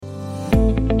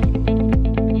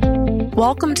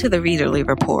Welcome to the Readerly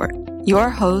Report. Your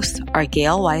hosts are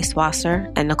Gail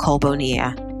Weisswasser and Nicole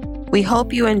Bonilla. We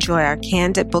hope you enjoy our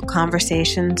candid book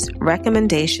conversations,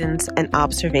 recommendations, and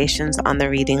observations on the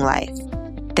reading life.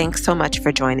 Thanks so much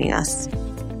for joining us.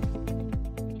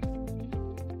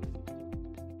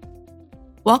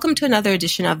 Welcome to another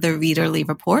edition of the Readerly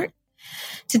Report.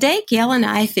 Today, Gail and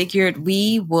I figured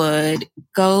we would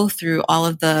go through all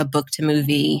of the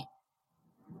book-to-movie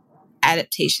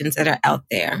adaptations that are out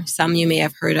there. Some you may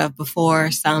have heard of before,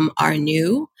 some are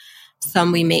new,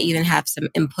 some we may even have some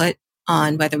input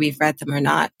on whether we've read them or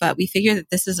not. But we figure that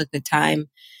this is a good time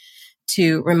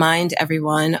to remind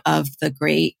everyone of the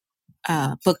great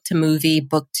book-to-movie,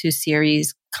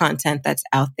 book-to-series content that's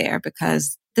out there,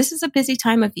 because this is a busy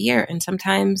time of year and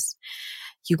sometimes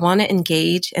you want to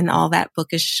engage in all that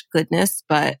bookish goodness,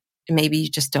 but maybe you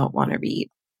just don't want to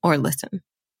read or listen.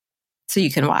 So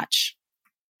you can watch.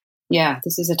 Yeah,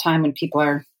 this is a time when people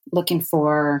are looking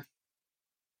for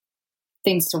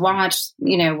things to watch.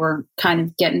 You know, we're kind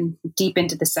of getting deep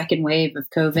into the second wave of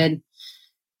COVID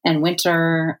and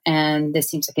winter, and this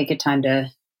seems like a good time to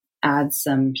add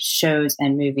some shows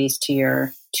and movies to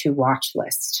your to-watch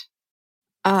list.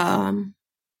 Of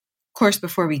course,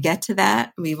 before we get to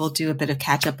that, we will do a bit of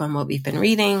catch up on what we've been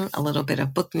reading, a little bit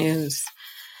of book news,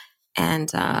 and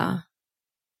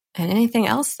anything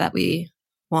else that we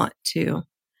want to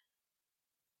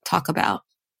talk about.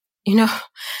 You know,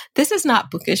 this is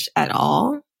not bookish at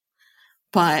all,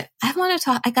 but I want to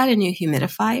talk. I got a new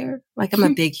humidifier. Like, I'm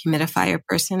a big humidifier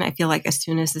person. I feel like as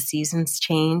soon as the seasons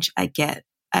change,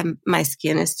 my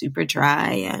skin is super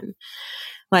dry, and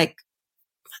like,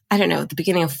 I don't know, at the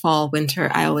beginning of fall, winter,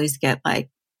 I always get like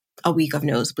a week of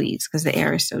nosebleeds because the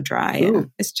air is so dry and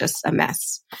it's just a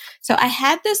mess. So I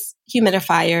had this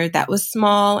humidifier that was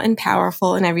small and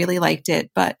powerful and I really liked it,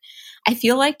 but I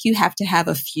feel like you have to have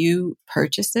a few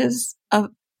purchases of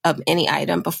any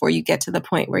item before you get to the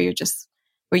point where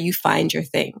where you find your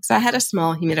thing. So I had a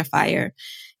small humidifier.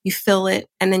 You fill it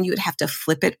and then you would have to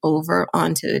flip it over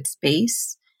onto its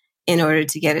base in order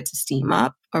to get it to steam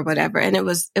up or whatever. And it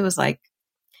was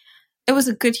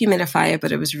a good humidifier,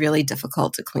 but it was really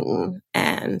difficult to clean.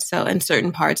 And so in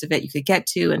certain parts of it you could get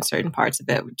to, and certain parts of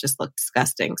it would just look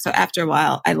disgusting. So after a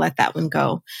while, I let that one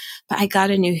go. But I got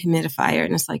a new humidifier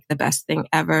and it's like the best thing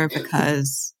ever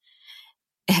because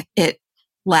it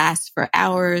lasts for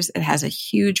hours. It has a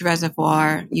huge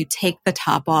reservoir. You take the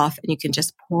top off and you can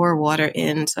just pour water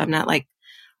in. So I'm not like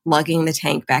lugging the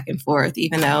tank back and forth,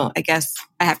 even though I guess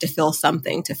I have to fill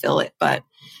something to fill it. But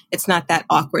it's not that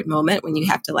awkward moment when you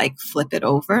have to like flip it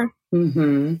over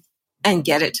and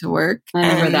get it to work. I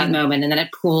remember that moment. And then it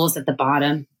pools at the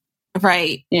bottom.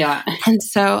 Right. Yeah. And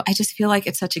so I just feel like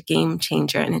it's such a game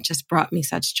changer and it just brought me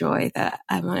such joy that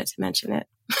I wanted to mention it.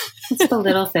 It's the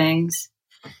little things.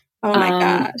 Oh my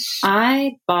gosh.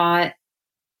 I bought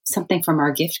something from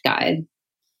our gift guide.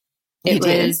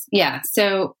 Yeah.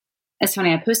 So it's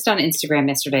funny. I posted on Instagram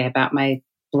yesterday about my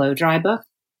blow dry book.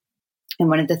 And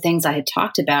one of the things I had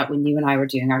talked about when you and I were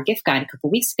doing our gift guide a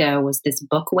couple weeks ago was this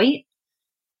book weight.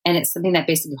 And it's something that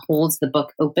basically holds the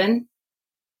book open.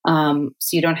 So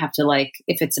you don't have to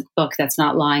if it's a book that's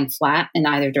not lying flat in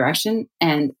either direction.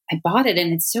 And I bought it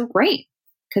and it's so great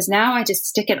because now I just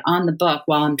stick it on the book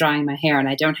while I'm drying my hair and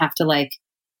I don't have to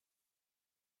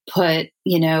put,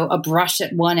 a brush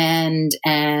at one end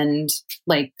and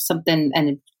something and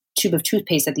a tube of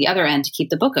toothpaste at the other end to keep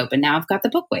the book open. Now I've got the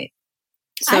book weight.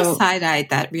 So I side-eyed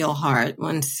that real hard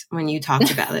when you talked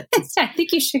about it. I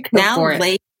think you should go now for it.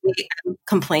 Lately, I'm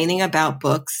complaining about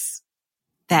books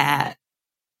that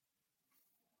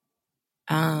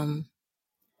I'm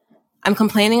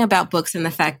complaining about books and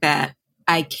the fact that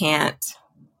I can't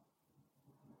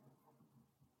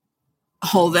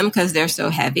hold them because they're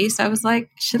so heavy. So I was like,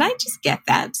 should I just get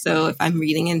that? So if I'm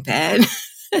reading in bed,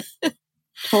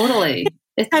 totally.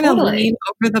 It's kind of lean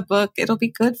over the book. It'll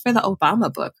be good for the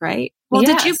Obama book, right? Well,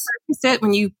 yes. Did you purchase it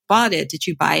when you bought it? Did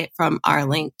you buy it from our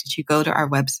link? Did you go to our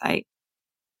website?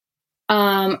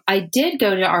 I did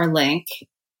go to our link,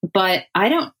 but I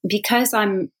don't, because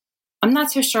I'm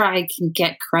not so sure I can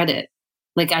get credit.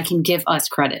 Like I can give us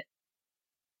credit.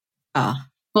 Oh,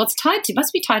 well,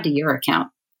 must be tied to your account.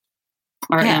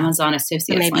 Our Amazon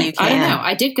Associates maybe link. You can. I don't know.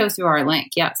 I did go through our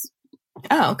link. Yes.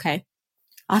 Oh, okay.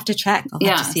 I'll have to check. I'll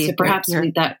have to see so perhaps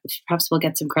we'll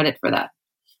get some credit for that.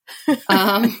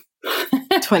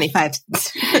 25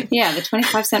 cents. Yeah, the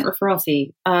 25-cent referral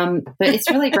fee. But it's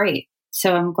really great.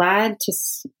 So I'm glad to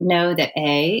know that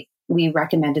we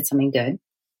recommended something good,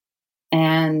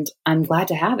 and I'm glad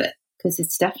to have it because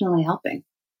it's definitely helping.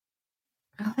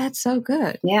 Oh, that's so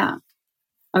good. Yeah.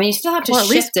 I mean, you still have to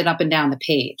shift it up and down the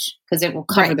page because it will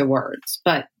cover the words,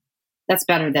 but that's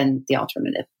better than the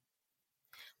alternative.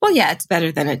 Well, yeah, it's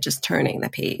better than it just turning the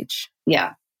page.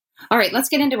 Yeah. All right, let's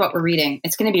get into what we're reading.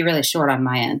 It's going to be really short on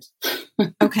my end.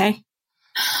 Okay.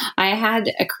 I had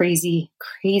a crazy,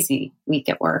 crazy week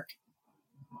at work.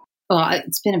 Well,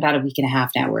 it's been about a week and a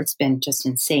half now where it's been just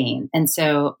insane. And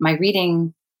so my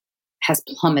reading has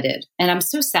plummeted. And I'm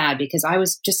so sad because I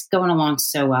was just going along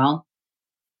so well.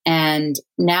 And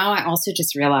now I also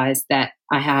just realized that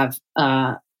I have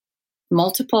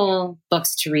multiple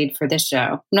books to read for this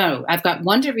show. No, I've got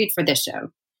one to read for this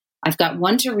show. I've got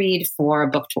one to read for a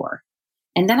book tour.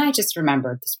 And then I just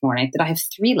remembered this morning that I have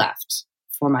 3 left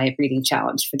for my reading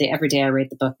challenge, for the Everyday I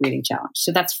Rate the Book reading challenge.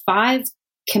 So that's 5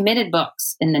 committed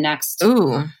books in the next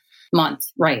month.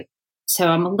 Right. So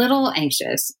I'm a little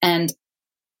anxious. And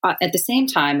at the same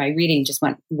time, my reading just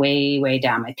went way, way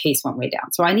down. My pace went way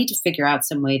down. So I need to figure out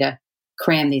some way to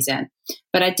cram these in.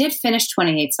 But I did finish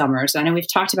 28 Summers. I know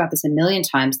we've talked about this a million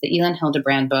times, the Elin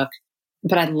Hildebrand book,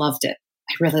 but I loved it.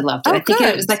 I really loved it. I think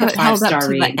it was like a 5-star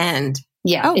read. The end.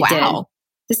 Yeah. Oh, wow.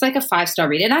 Did. It's like a 5-star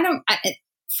read. And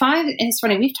and it's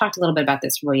funny, we've talked a little bit about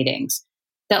this ratings,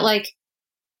 that like,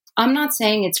 I'm not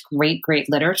saying it's great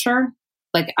literature.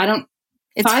 Like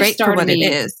it's great for what it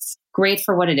is. Great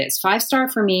for what it is. 5-star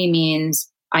for me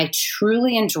means I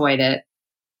truly enjoyed it.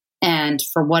 And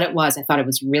for what it was, I thought it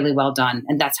was really well done.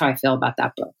 And that's how I feel about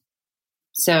that book.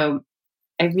 So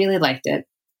I really liked it.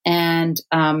 And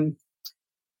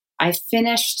I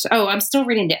finished, I'm still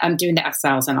reading, I'm doing The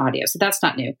Exiles on audio. So that's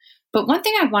not new. But one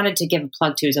thing I wanted to give a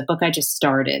plug to is a book I just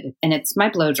started. And it's my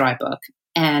blow dry book.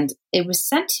 And it was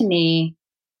sent to me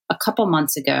a couple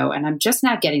months ago. And I'm just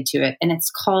now getting to it. And it's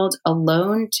called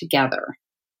Alone Together.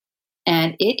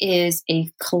 And it is a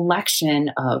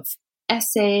collection of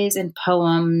essays and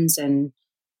poems and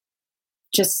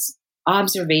just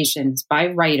observations by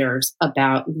writers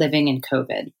about living in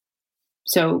COVID.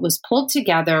 So it was pulled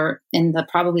together in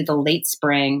probably the late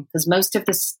spring, because most of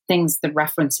the things, the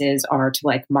references are to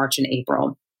like March and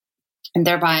April. And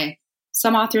they're by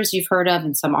some authors you've heard of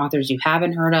and some authors you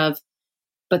haven't heard of,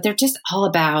 but they're just all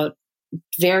about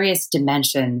various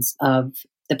dimensions of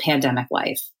the pandemic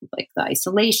life, like the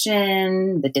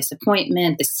isolation, the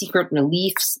disappointment, the secret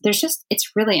reliefs.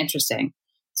 It's really interesting.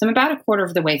 So I'm about a quarter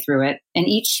of the way through it, and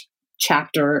each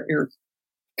chapter or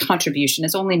contribution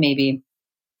is only maybe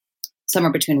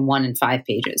somewhere between 1 and 5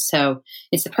 pages. So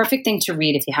it's the perfect thing to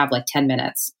read if you have like 10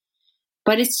 minutes.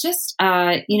 But it's just,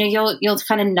 you'll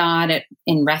kind of nod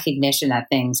in recognition at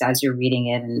things as you're reading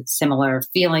it and similar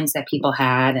feelings that people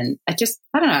had. And I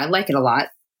don't know, I like it a lot.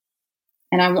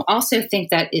 And I will also think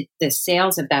that the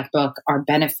sales of that book are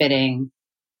benefiting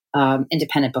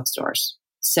independent bookstores.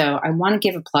 So I want to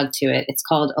give a plug to it. It's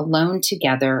called Alone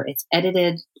Together. It's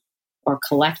edited or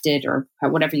collected or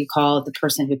whatever you call the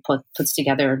person who puts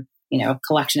together, a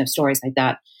collection of stories like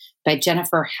that, by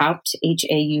Jennifer Haupt,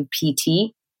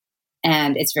 Haupt.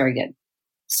 And it's very good.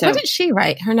 So what did she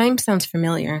write? Her name sounds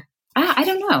familiar. I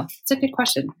don't know. It's a good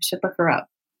question. I should look her up.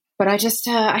 But I just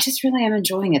really am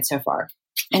enjoying it so far.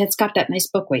 And it's got that nice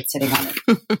book weight sitting on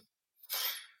it.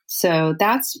 So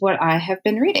that's what I have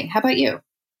been reading. How about you?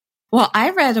 Well,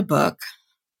 I read a book.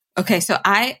 Okay, so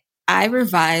I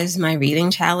revised my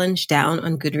reading challenge down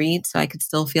on Goodreads so I could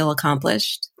still feel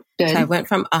accomplished. Good. So I went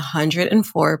from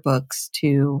 104 books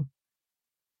to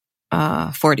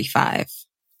 45.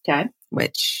 Okay.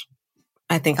 Which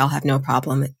I think I'll have no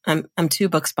problem. I'm 2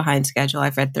 books behind schedule.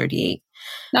 I've read 38.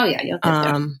 Oh yeah, you'll get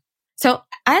there. So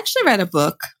I actually read a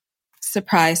book,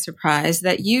 surprise, surprise,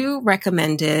 that you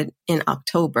recommended in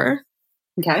October.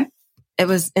 Okay. It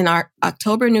was in our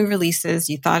October new releases.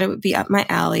 You thought it would be up my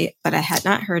alley, but I had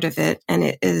not heard of it. And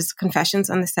it is Confessions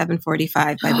on the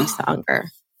 745 by Lisa Unger.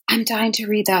 I'm dying to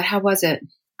read that. How was it?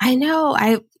 I know.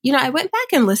 I went back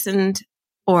and listened,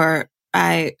 or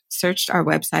I searched our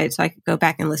website so I could go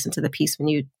back and listen to the piece when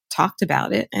you talked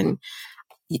about it. And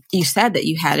you said that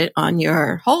you had it on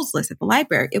your holds list at the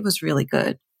library. It was really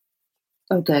good.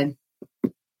 Oh, good.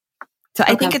 So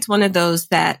I think it's one of those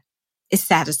that is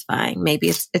satisfying. Maybe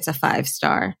it's a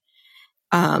 5-star.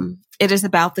 It is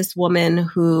about this woman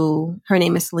her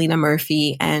name is Selena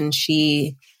Murphy, and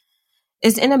she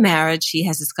is in a marriage. She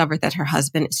has discovered that her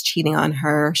husband is cheating on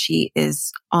her. She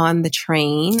is on the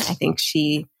train. I think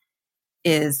she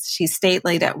stayed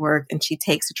late at work, and she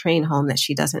takes a train home that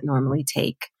she doesn't normally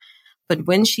take. But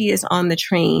when she is on the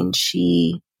train,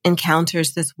 she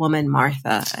encounters this woman,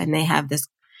 Martha, and they have this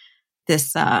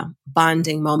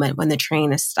bonding moment when the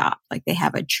train is stopped. Like they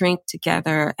have a drink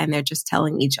together and they're just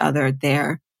telling each other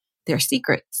their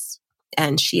secrets.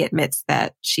 And she admits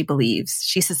that she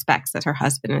suspects that her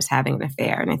husband is having an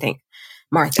affair. And I think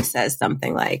Martha says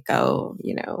something like, oh,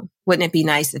 wouldn't it be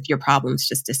nice if your problems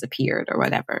just disappeared or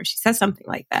whatever? She says something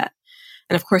like that.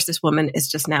 And of course, this woman is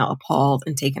just now appalled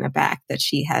and taken aback that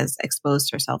she has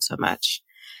exposed herself so much.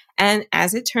 And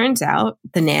as it turns out,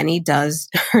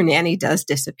 her nanny does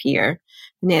disappear,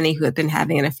 the nanny who had been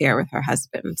having an affair with her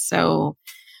husband. So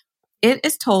it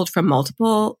is told from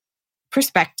multiple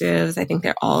perspectives. I think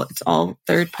it's all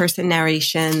third person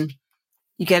narration.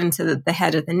 You get into the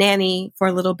head of the nanny for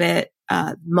a little bit.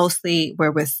 Mostly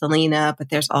we're with Selena, but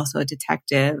there's also a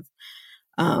detective.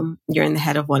 You're in the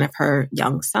head of one of her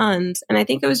young sons. And I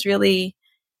think it was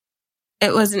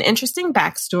an interesting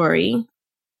backstory.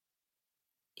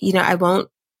 I won't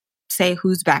say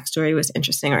whose backstory was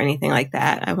interesting or anything like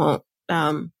that. I won't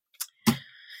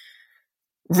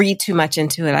read too much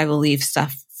into it. I will leave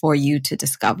stuff for you to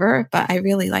discover, but I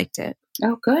really liked it.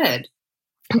 Oh, good.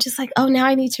 I'm just like, oh, now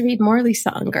I need to read more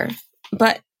Lisa Unger.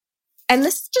 And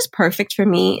this is just perfect for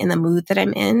me in the mood that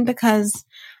I'm in, because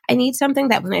I need something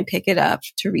that when I pick it up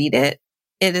to read it,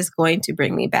 it is going to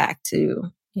bring me back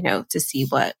to, to see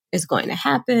what is going to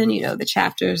happen. The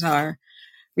chapters are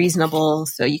reasonable,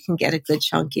 so you can get a good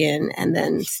chunk in and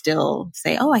then still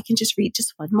say, oh, I can just read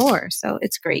just one more. So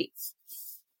it's great.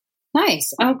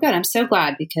 Nice. Oh, good. I'm so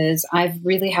glad, because I've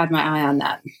really had my eye on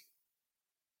that.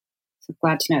 So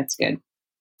glad to know it's good.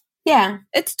 Yeah,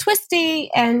 it's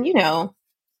twisty, and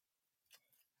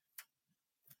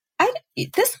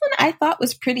this one I thought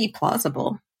was pretty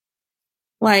plausible.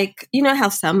 Like, how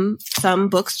some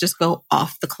books just go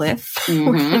off the cliff,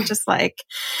 just like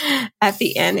at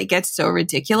the end it gets so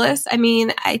ridiculous. I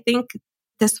mean, I think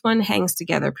this one hangs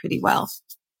together pretty well.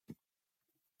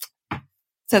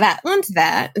 So that one's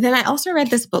that. Then I also read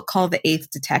this book called The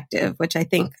Eighth Detective, which I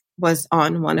think was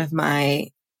on one of my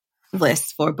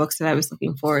lists for books that I was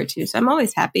looking forward to. So I'm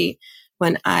always happy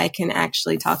when I can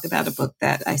actually talk about a book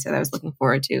that I said I was looking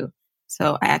forward to.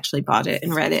 So I actually bought it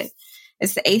and read it.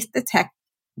 It's The Eighth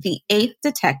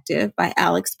Detective by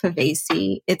Alex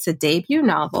Pavesi. It's a debut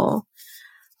novel.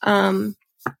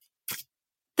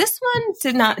 This one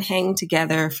did not hang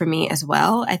together for me as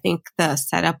well. I think the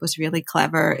setup was really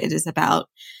clever. It is about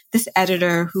this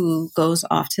editor who goes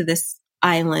off to this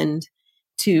island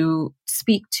to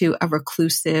speak to a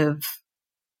reclusive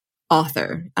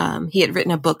author. He had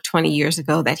written a book 20 years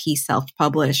ago that he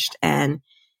self-published, and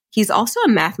he's also a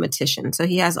mathematician. So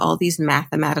he has all these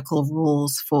mathematical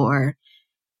rules for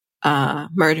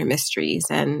murder mysteries,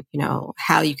 and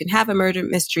how you can have a murder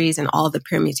mysteries and all the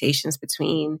permutations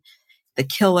between the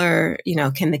killer.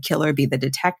 Can the killer be the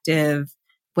detective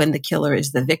when the killer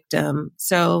is the victim?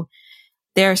 So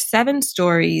there are 7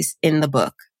 stories in the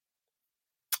book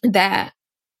that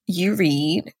you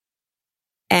read,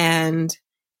 and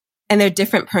there are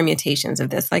different permutations of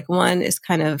this. Like one is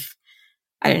kind of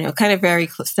very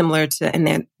similar to,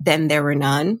 and then there were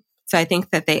none. So I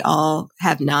think that they all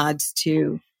have nods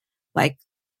to like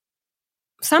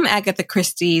some Agatha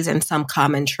Christie's and some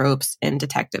common tropes in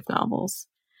detective novels.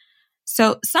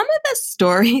 So some of the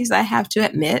stories, I have to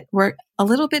admit, were a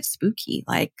little bit spooky.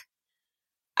 Like,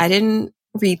 I didn't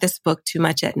read this book too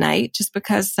much at night, just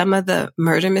because some of the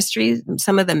murder mysteries,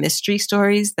 some of the mystery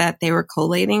stories that they were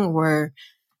collating were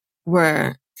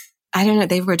I don't know,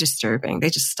 they were disturbing. They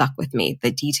just stuck with me,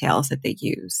 the details that they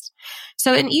used.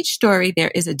 So in each story,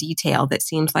 there is a detail that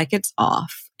seems like it's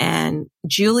off. And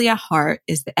Julia Hart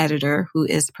is the editor who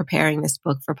is preparing this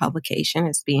book for publication.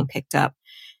 It's being picked up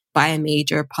by a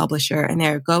major publisher, and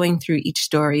they're going through each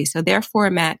story. So their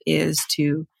format is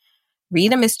to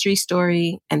read a mystery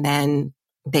story and then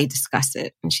they discuss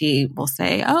it. And she will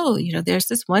say, oh, there's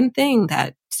this one thing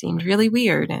that seemed really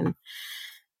weird. And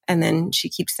then she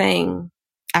keeps saying,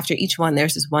 after each one,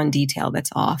 there's this one detail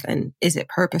that's off, and is it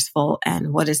purposeful,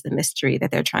 and what is the mystery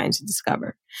that they're trying to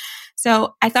discover?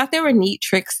 So I thought there were neat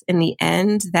tricks in the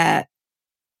end that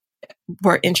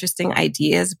were interesting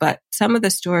ideas, but some of the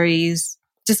stories,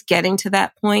 just getting to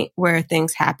that point where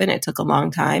things happen, it took a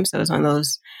long time. So it was one of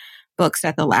those books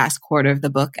at the last quarter of the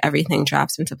book, everything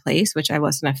drops into place, which I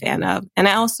wasn't a fan of. And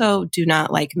I also do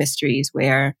not like mysteries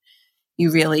where you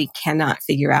really cannot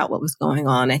figure out what was going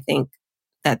on. I think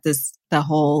that the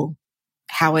whole,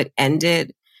 how it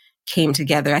ended came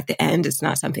together at the end. It's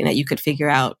not something that you could figure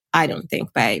out, I don't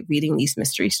think, by reading these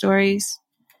mystery stories.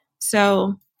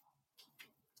 So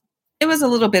it was a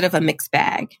little bit of a mixed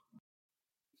bag.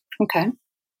 Okay.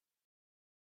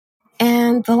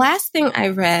 And the last thing I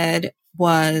read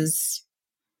was,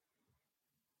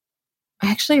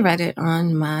 I actually read it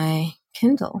on my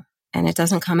Kindle, and it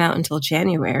doesn't come out until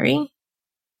January.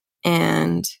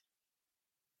 And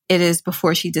It is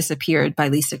Before She Disappeared by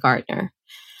Lisa Gardner.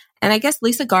 And I guess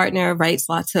Lisa Gardner writes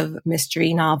lots of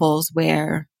mystery novels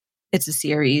where it's a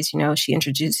series, she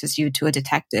introduces you to a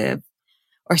detective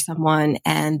or someone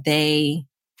and they,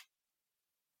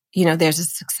 there's a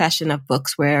succession of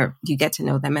books where you get to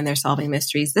know them and they're solving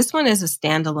mysteries. This one is a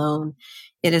standalone.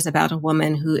 It is about a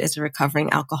woman who is a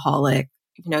recovering alcoholic.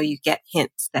 You get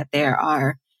hints that there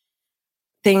are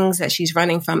things that she's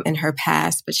running from in her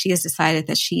past, but she has decided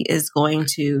that she is going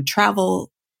to travel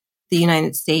the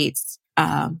United States,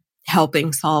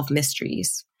 helping solve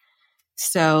mysteries.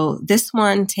 So this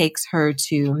one takes her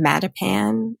to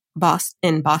Mattapan,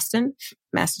 in Boston,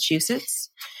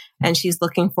 Massachusetts. And she's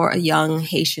looking for a young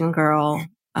Haitian girl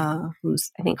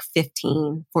who's, I think,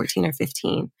 14 or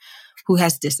 15, who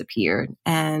has disappeared.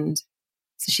 And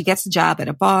so she gets a job at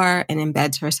a bar and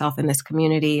embeds herself in this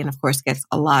community. And of course, gets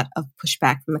a lot of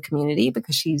pushback from the community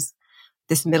because she's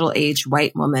this middle-aged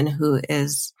white woman who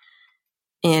is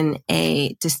in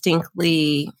a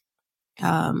distinctly,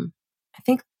 I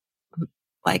think,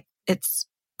 like it's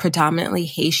predominantly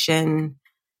Haitian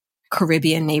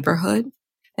Caribbean neighborhood,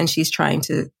 and she's trying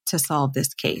to solve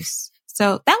this case.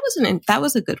 So that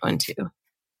was a good one too.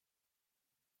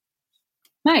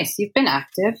 Nice. You've been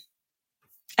active.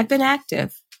 I've been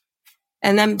active,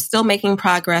 and I'm still making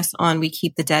progress on We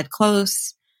Keep the Dead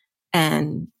Close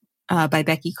and by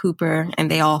Becky Cooper, and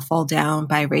They All Fall Down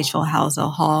by Rachel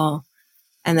Halsell Hall.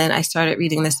 And then I started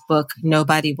reading this book,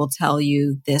 Nobody Will Tell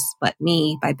You This But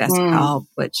Me by Bess Powell,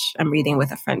 which I'm reading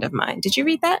with a friend of mine. Did you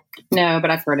read that? No,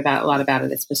 but I've heard a lot about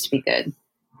it. It's supposed to be good.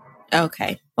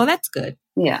 Okay. Well, that's good.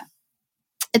 Yeah.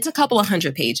 It's a couple of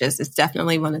 100 pages. It's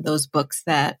definitely one of those books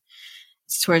that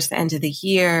it's towards the end of the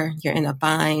year, you're in a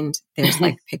bind. There's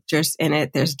like pictures in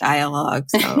it. There's dialogue.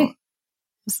 So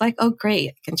it's like, oh,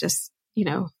 great. I can just,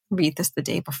 read this the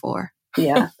day before.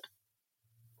 Yeah.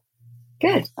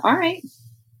 Good. All right.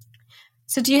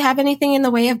 So do you have anything in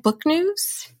the way of book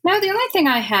news? No, the only thing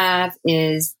I have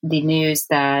is the news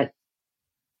that,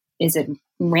 is it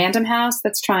Random House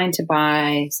that's trying to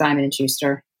buy Simon &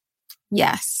 Schuster?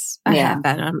 Yes. I have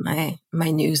that on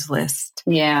my news list.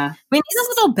 Yeah. We need a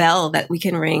little bell that we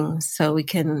can ring so we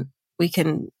can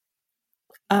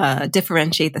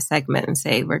differentiate the segment and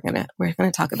say we're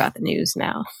gonna talk about the news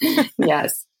now.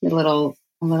 Yes. A little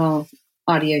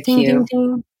audio ding, cue. ding,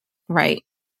 ding. Right.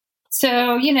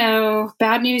 So,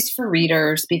 bad news for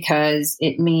readers because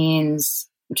it means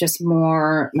just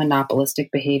more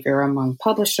monopolistic behavior among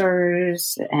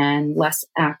publishers and less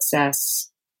access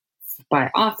by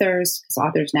authors, because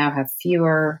authors now have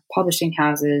fewer publishing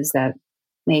houses that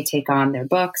may take on their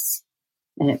books.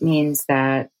 And it means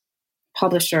that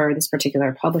this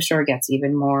particular publisher gets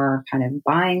even more kind of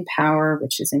buying power,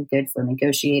 which isn't good for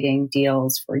negotiating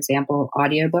deals, for example,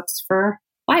 audiobooks for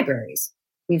libraries.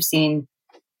 We've seen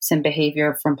some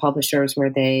behavior from publishers where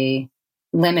they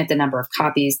limit the number of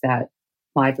copies that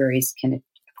libraries can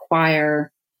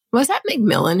acquire. Was that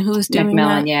Macmillan who was doing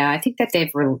Macmillan, that? yeah. I think that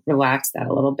they've relaxed that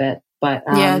a little bit. But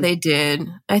yeah, they did.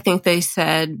 I think they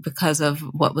said because of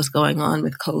what was going on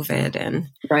with COVID and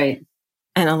right.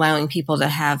 and allowing people to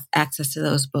have access to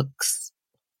those books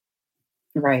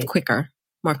right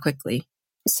more quickly.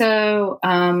 So,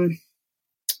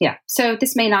 so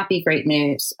this may not be great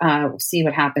news. We'll see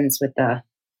what happens with the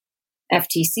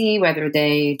FTC, whether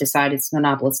they decide it's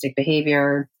monopolistic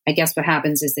behavior. I guess what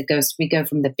happens is we go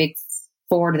from the big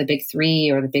 4 to the big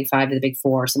 3 or the big 5 to the big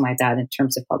 4, something like that in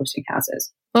terms of publishing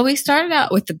houses. Well, we started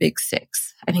out with the big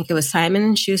 6. I think it was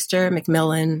Simon & Schuster,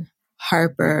 Macmillan,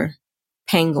 Harper,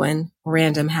 Penguin,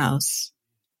 Random House,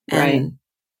 and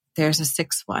there's a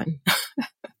 6th one.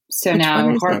 So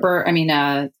now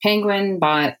Penguin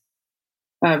bought,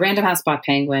 Random House bought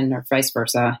Penguin or vice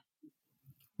versa.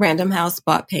 Random House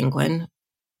bought Penguin,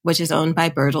 which is owned by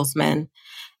Bertelsmann.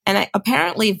 And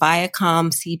apparently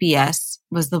Viacom CBS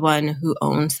was the one who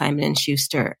owned Simon &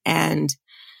 Schuster. And,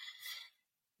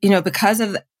 because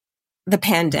of the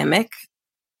pandemic,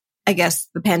 I guess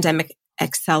the pandemic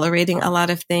accelerating a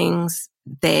lot of things,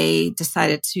 they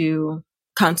decided to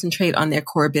concentrate on their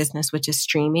core business, which is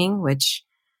streaming, which,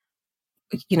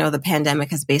 the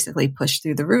pandemic has basically pushed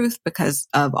through the roof because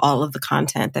of all of the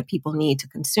content that people need to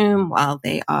consume while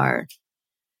they are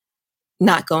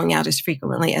not going out as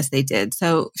frequently as they did.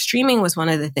 So streaming was one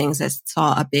of the things that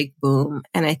saw a big boom.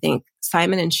 And I think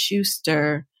Simon &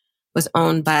 Schuster was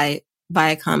owned by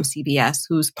Viacom CBS,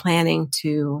 who's planning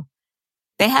to,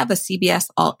 they have a CBS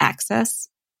All Access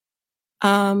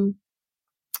platform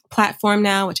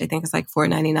now, which I think is like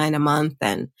 $4.99 a month.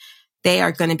 And they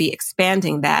are going to be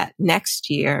expanding that next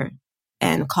year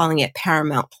and calling it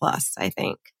Paramount Plus, I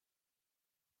think.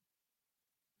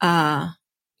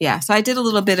 Yeah. So I did a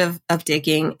little bit of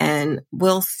digging, and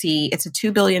we'll see. It's a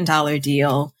 $2 billion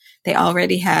deal. They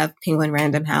already have Penguin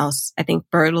Random House. I think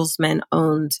Bertelsmann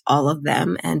owns all of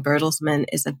them, and Bertelsmann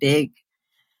is a big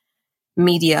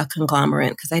media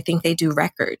conglomerate because I think they do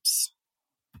records,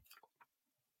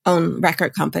 own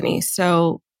record companies.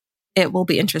 So it will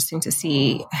be interesting to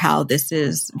see how this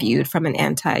is viewed from an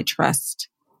antitrust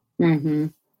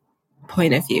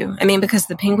point of view. I mean, because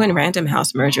the Penguin Random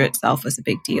House merger itself was a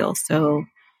big deal. So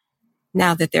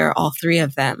now that there are all three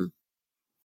of them.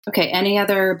 Okay. Any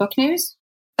other book news?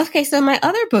 Okay. So my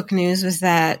other book news was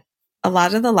that a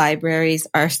lot of the libraries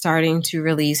are starting to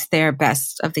release their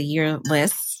best of the year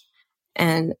lists.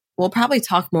 And we'll probably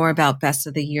talk more about best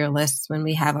of the year lists when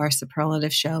we have our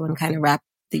superlative show and kind of wrap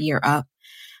the year up.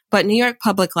 But New York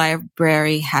Public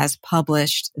Library has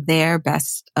published their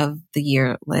best of the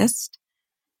year list.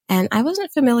 And I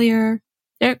wasn't familiar.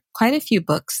 There are quite a few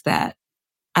books that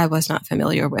I was not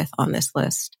familiar with on this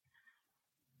list.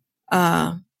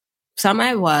 Some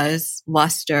I was.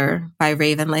 Luster by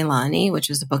Raven Leilani, which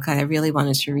was a book I really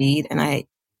wanted to read, and I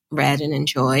read and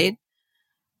enjoyed.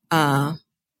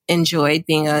 Enjoyed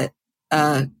being a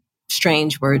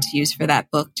strange word to use for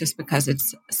that book, just because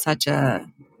it's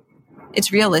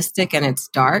realistic and it's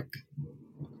dark.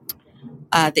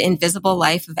 The Invisible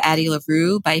Life of Addie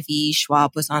LaRue by V.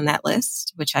 Schwab was on that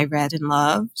list, which I read and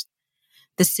loved.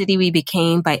 The City We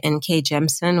Became by N.K.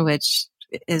 Jemisin, which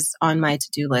is on my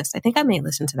to-do list. I think I may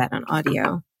listen to that on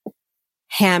audio.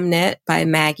 Hamnet by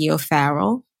Maggie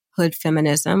O'Farrell. Hood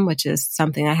Feminism, which is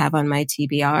something I have on my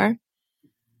TBR.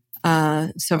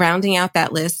 So rounding out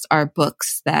that list are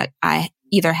books that I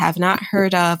either have not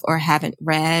heard of or haven't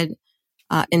read.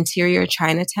 Interior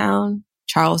Chinatown,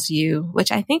 Charles Yu,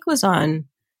 which I think was on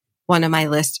one of my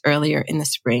lists earlier in the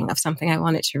spring of something I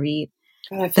wanted to read.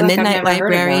 God, The Midnight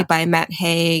Library by Matt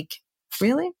Haig.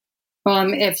 Really?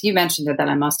 Well, if you mentioned it, then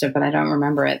I must have, but I don't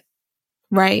remember it.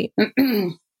 Right.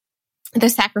 The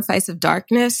Sacrifice of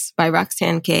Darkness by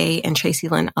Roxane Gay and Tracy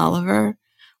Lynn Oliver,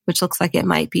 which looks like it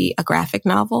might be a graphic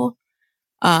novel.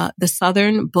 The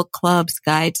Southern Book Club's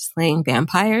Guide to Slaying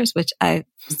Vampires, which I've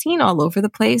seen all over the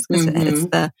place because it's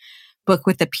the book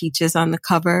with the peaches on the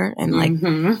cover, and like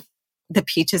the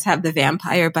peaches have the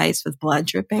vampire bites with blood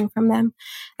dripping from them.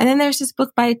 And then there's this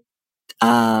book by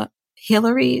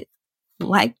Hilary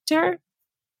Leichter,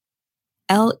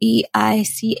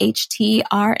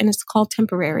 Leichtr, and it's called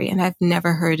Temporary. And I've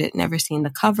never heard it, never seen the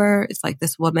cover. It's like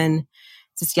this woman,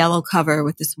 this yellow cover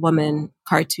with this woman,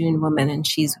 cartoon woman, and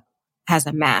she's has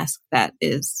a mask that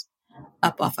is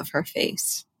up off of her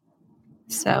face.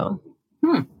 So,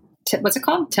 what's it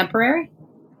called? Temporary?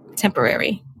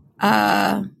 Temporary.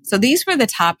 So these were the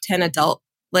top 10 adult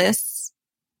books.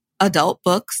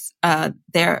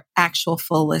 Their actual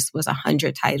full list was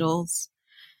 100 titles.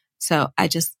 So I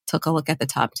just took a look at the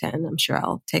top 10. I'm sure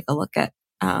I'll take a look at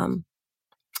the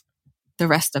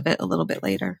rest of it a little bit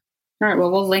later. All right.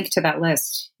 Well, we'll link to that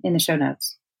list in the show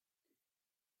notes.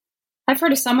 I've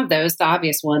heard of some of those, the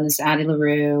obvious ones, Addie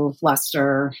LaRue,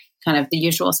 Luster, kind of the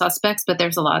usual suspects, but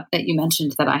there's a lot that you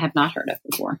mentioned that I have not heard of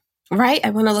before. Right.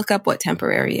 I want to look up what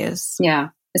Temporary is. Yeah.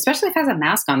 Especially if it has a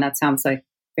mask on. That sounds like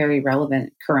very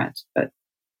relevant, current, but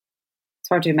it's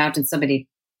hard to imagine somebody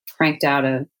cranked out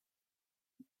a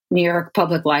New York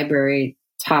Public Library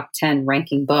top 10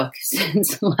 ranking book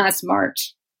since last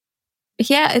March.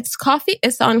 Yeah, it's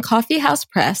on Coffee House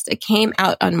Press. It came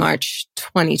out on March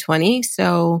 2020.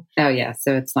 So so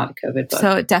it's not a COVID book.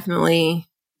 So it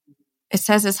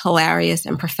says it's hilarious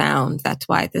and profound. That's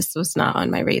why this was not on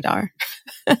my radar.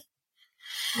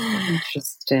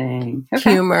 Interesting.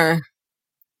 Okay. Humor.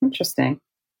 Interesting.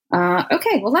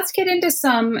 Okay, well, let's get into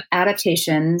some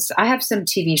adaptations. I have some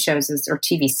TV shows or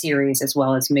TV series as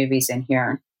well as movies in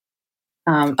here.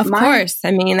 Of course.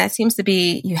 I mean, that seems to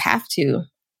be, you have to.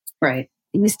 Right.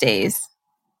 These days.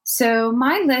 So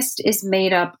my list is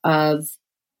made up of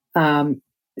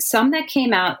some that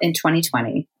came out in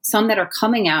 2020, some that are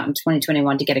coming out in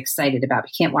 2021 to get excited about. We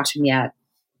can't watch them yet.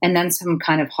 And then some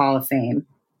kind of Hall of Fame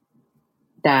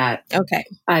that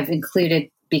I've included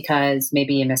because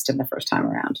maybe you missed them the first time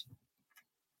around.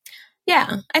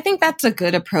 Yeah, I think that's a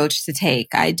good approach to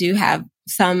take. I do have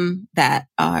some that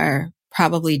are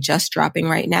probably just dropping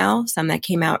right now, some that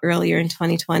came out earlier in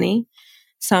 2020.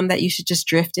 Some that you should just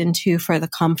drift into for the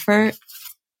comfort.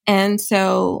 And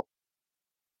so,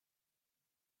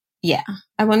 yeah,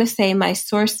 I want to say my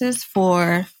sources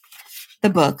for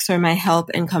the books or my help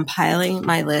in compiling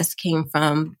my list came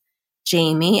from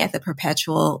Jamie at the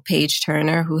Perpetual Page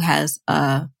Turner, who has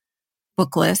a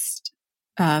book list.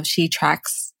 She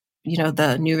tracks,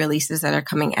 the new releases that are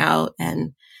coming out.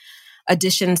 And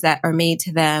additions that are made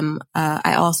to them.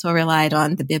 I also relied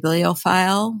on the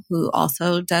bibliophile, who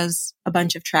also does a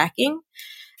bunch of tracking.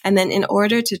 And then in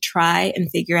order to try and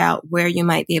figure out where you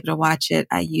might be able to watch it,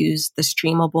 I use the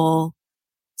streamable.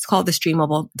 It's called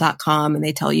thestreamable.com, and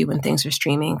they tell you when things are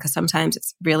streaming, because sometimes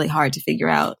it's really hard to figure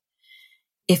out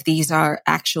if these are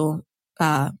actual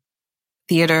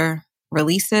theater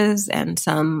releases, and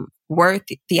some were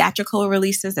theatrical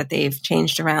releases that they've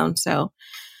changed around. So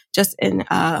just in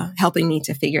helping me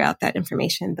to figure out that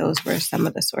information, those were some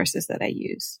of the sources that I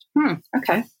used.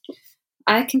 Okay.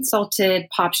 I consulted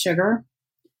Pop Sugar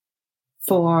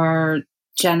for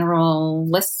general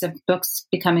lists of books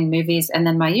becoming movies. And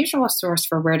then my usual source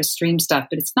for where to stream stuff,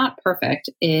 but it's not perfect,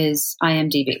 is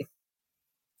IMDb.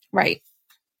 Right.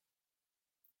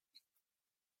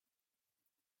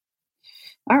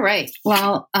 All right.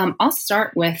 Well, I'll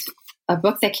start with a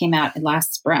book that came out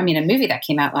last spring. I mean, a movie that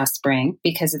came out last spring,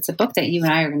 because it's a book that you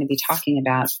and I are going to be talking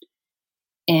about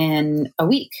in a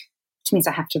week, which means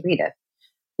I have to read it,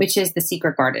 which is The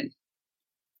Secret Garden.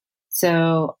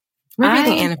 So we're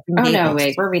reading Anne of Green Gables. Oh, no,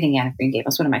 wait. We're reading Anne of Green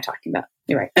Gables. What am I talking about?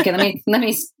 You're right. Okay, let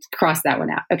me cross that one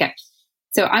out. Okay.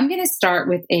 So I'm going to start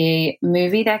with a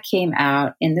movie that came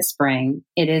out in the spring.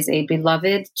 It is a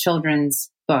beloved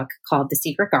children's book called The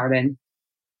Secret Garden.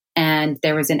 And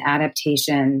there was an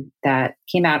adaptation that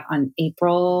came out on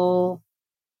April,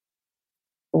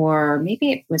 or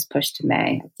maybe it was pushed to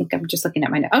May. I think I'm just looking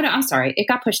at my notes. Oh, no, I'm sorry. It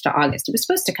got pushed to August. It was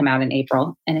supposed to come out in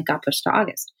April, and it got pushed to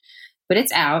August. But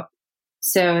it's out.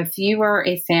 So if you were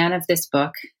a fan of this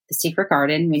book, The Secret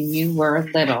Garden, when you were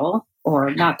little,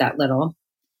 or not that little,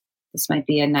 this might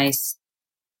be a nice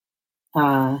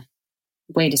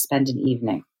way to spend an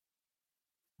evening.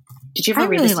 Did you ever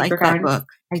read The Secret Garden? That book.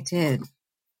 I did.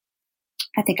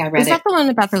 I think I read it. Is that the one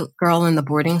about the girl in the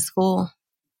boarding school? I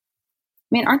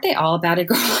mean, aren't they all about a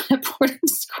girl in a boarding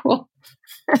school?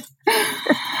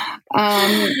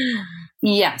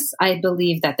 Yes, I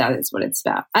believe that is what it's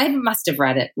about. I must have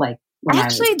read it like when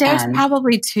Actually, I was there's 10.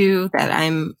 probably two that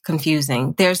I'm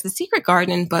confusing. There's The Secret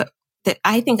Garden, but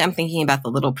I think I'm thinking about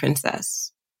The Little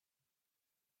Princess.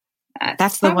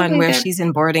 That's the one where she's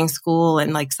in boarding school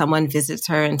and like someone visits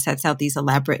her and sets out these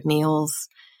elaborate meals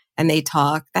and they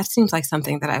talk. That seems like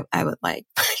something that I would like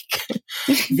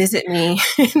visit me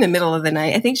in the middle of the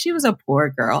night. I think she was a poor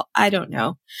girl. I don't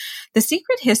know. The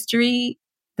Secret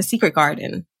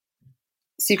Garden.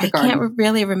 I can't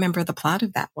really remember the plot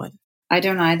of that one. I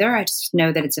don't either. I just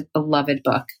know that it's a beloved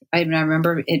book. I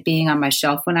remember it being on my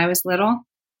shelf when I was little.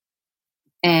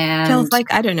 And feels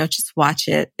like, I don't know, just watch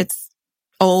it. It's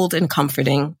old and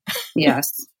comforting.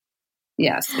 Yes.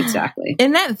 Yes, exactly.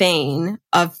 In that vein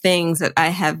of things that I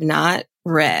have not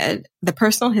read, The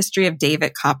Personal History of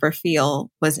David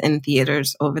Copperfield was in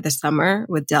theaters over the summer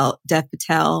with Dev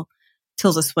Patel,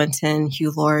 Tilda Swinton,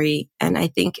 Hugh Laurie, and I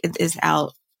think it is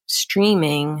out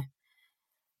streaming.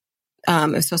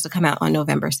 It was supposed to come out on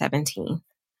November 17th.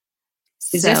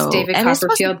 Is this David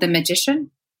Copperfield, the magician?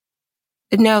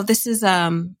 No, this is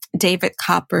David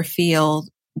Copperfield,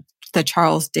 the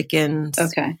Charles Dickens,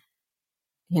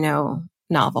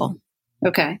 novel.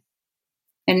 Okay.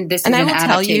 And this is an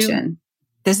adaptation.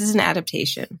 This is an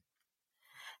adaptation.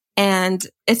 And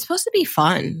it's supposed to be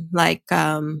fun. Like,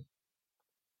 I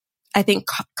think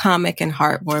comic and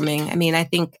heartwarming. I mean, I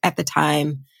think at the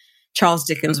time, Charles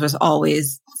Dickens was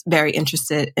always very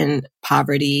interested in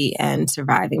poverty and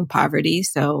surviving poverty.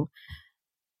 So,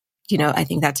 I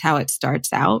think that's how it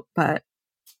starts out, but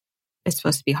it's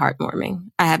supposed to be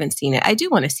heartwarming. I haven't seen it. I do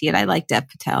want to see it. I like Dev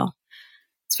Patel.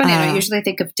 It's funny. I don't usually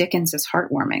think of Dickens as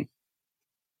heartwarming.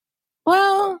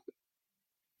 Well,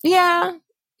 yeah,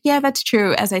 that's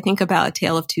true. As I think about A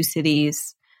Tale of Two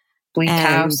Cities, Bleak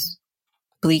House,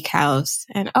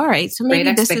 and all right, so maybe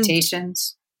Great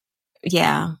Expectations.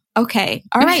 Yeah. Okay.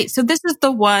 All right. So this is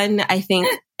the one I think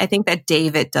that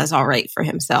David does all right for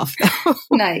himself.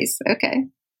 Nice. Okay.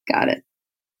 Got it.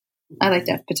 I like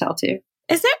Dev Patel too.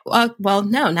 Is it? Well,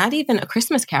 no, not even A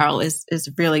Christmas Carol is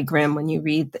really grim when you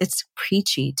read. It's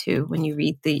preachy too when you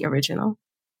read the original.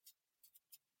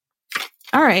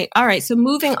 All right. So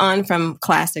moving on from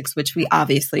classics, which we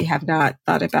obviously have not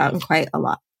thought about in quite a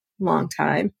long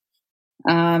time.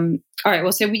 All right.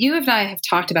 Well, so you and I have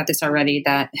talked about this already,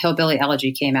 that Hillbilly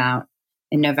Elegy came out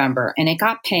in November and it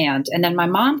got panned. And then my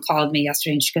mom called me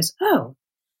yesterday and she goes, "Oh,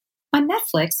 on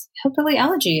Netflix, Hillbilly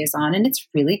Elegy is on and it's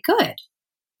really good."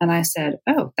 And I said,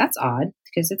 "Oh, that's odd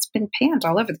because it's been panned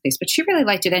all over the place." But she really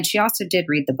liked it. And she also did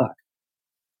read the book.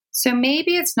 So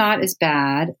maybe it's not as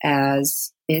bad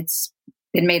as it's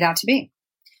been made out to be.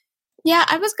 Yeah,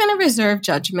 I was going to reserve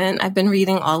judgment. I've been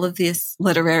reading all of this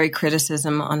literary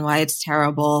criticism on why it's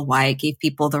terrible, why it gave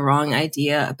people the wrong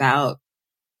idea about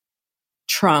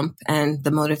Trump and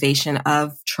the motivation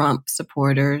of Trump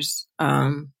supporters.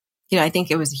 I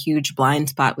think it was a huge blind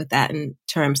spot with that in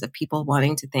terms of people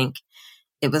wanting to think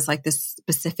it was like this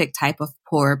specific type of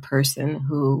poor person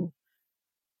who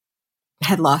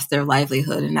had lost their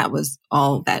livelihood, and that was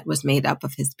all that was made up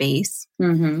of his base.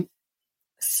 Mm-hmm.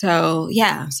 So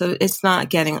it's not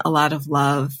getting a lot of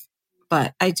love,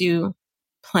 but I do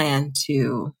plan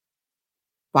to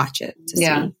watch it to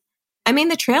see. I mean,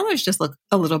 the trailers just look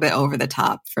a little bit over the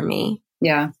top for me.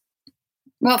 Yeah.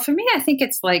 Well, for me, I think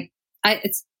it's like,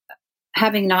 it's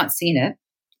having not seen it,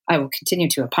 I will continue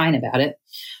to opine about it.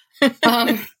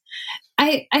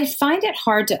 I find it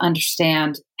hard to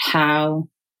understand how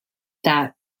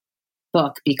that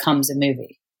book becomes a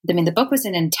movie. I mean, the book was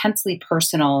an intensely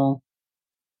personal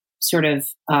sort of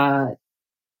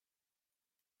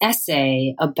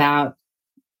essay about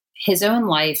his own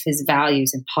life, his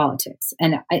values, and politics.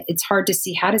 And it's hard to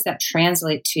see, how does that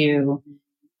translate to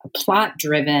a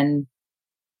plot-driven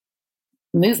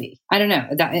movie? I don't know.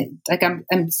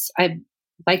 I'd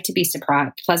like to be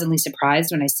pleasantly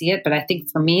surprised when I see it, but I think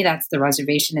for me, that's the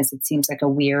reservation. Is it seems like a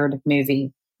weird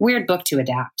book to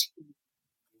adapt.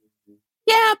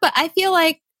 Yeah, but I feel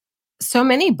like so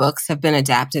many books have been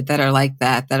adapted that are like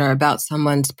that are about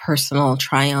someone's personal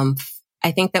triumph.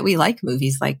 I think that we like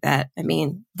movies like that. I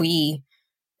mean, we,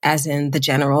 as in the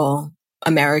general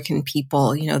American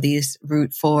people, these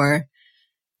root for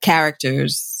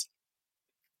characters,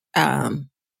 I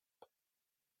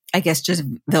guess just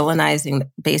villainizing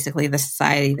basically the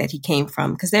society that he came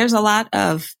from. Because there's a lot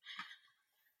of,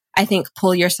 I think,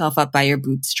 pull yourself up by your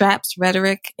bootstraps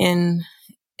rhetoric in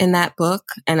that book.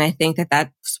 And I think that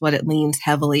that's what it leans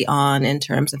heavily on in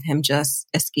terms of him just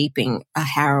escaping a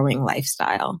harrowing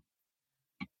lifestyle.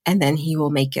 And then he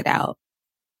will make it out.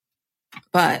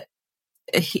 But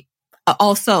he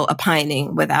also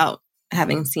opining without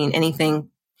having seen anything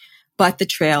but the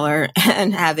trailer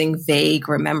and having vague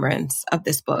remembrance of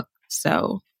this book.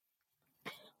 So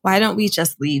why don't we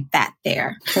just leave that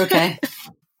there? Okay.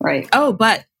 Right. Oh,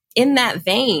 but in that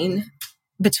vein,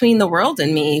 Between the World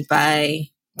and Me by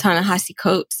Ta-Nehisi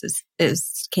Coates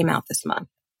came out this month.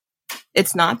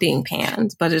 It's not being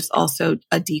panned, but it's also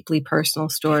a deeply personal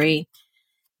story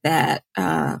that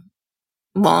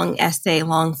long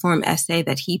form essay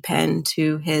that he penned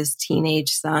to his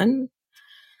teenage son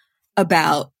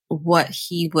about what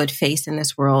he would face in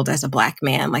this world as a Black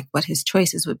man, like what his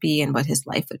choices would be and what his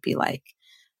life would be like.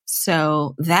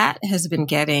 So that has been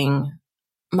getting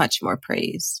much more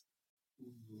praise.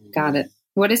 Got it.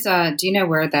 What is, do you know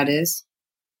where that is?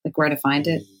 Like where to find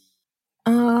it?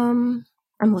 I'm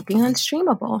looking on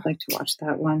Streamable. I'd like to watch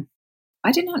that one.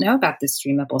 I did not know about this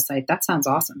Streamable site. That sounds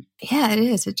awesome. Yeah, it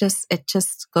is. It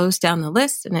just goes down the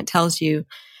list and it tells you,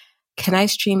 can I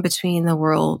stream Between the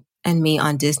World and Me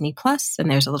on Disney Plus? And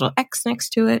there's a little X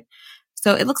next to it.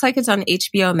 So it looks like it's on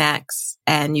HBO Max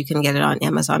and you can get it on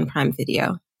Amazon Prime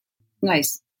Video.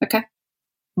 Nice. Okay.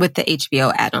 With the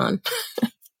HBO add-on.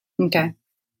 Okay.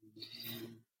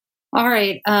 All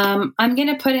right. I'm going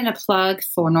to put in a plug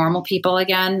for Normal People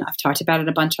again. I've talked about it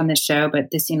a bunch on this show,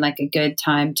 but this seemed like a good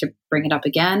time to bring it up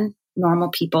again. Normal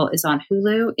People is on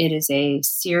Hulu. It is a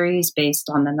series based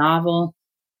on the novel.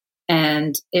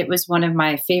 And it was one of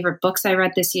my favorite books I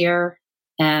read this year.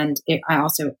 And I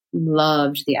also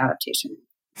loved the adaptation.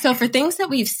 So for things that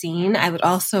we've seen, I would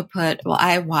also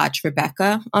I watch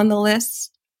Rebecca on the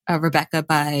list. Rebecca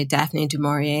by Daphne du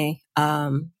Maurier.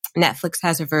 Netflix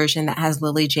has a version that has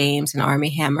Lily James and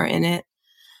Armie Hammer in it.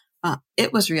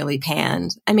 It was really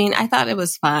panned. I mean, I thought it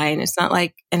was fine. It's not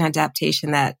like an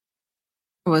adaptation that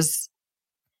was,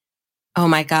 oh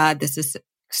my God, this is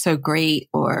so great,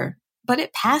 but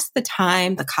it passed the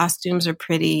time. The costumes are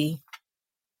pretty.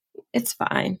 It's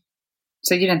fine.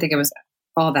 So you didn't think it was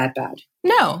all that bad?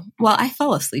 No. Well, I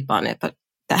fell asleep on it, but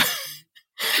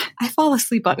I fall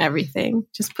asleep on everything.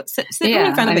 Just sit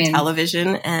in front of a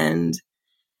television and...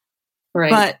 Right.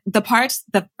 But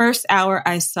the first hour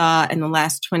I saw in the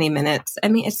last 20 minutes, I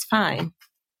mean, it's fine.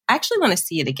 I actually want to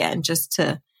see it again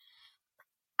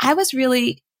I was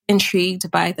really intrigued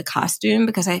by the costume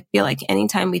because I feel like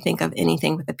anytime we think of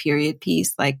anything with a period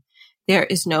piece, like there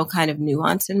is no kind of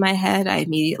nuance in my head. I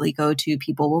immediately go to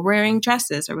people were wearing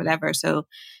dresses or whatever. So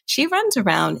she runs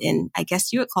around in, I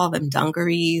guess you would call them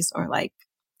dungarees or like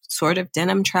sort of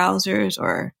denim trousers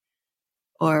or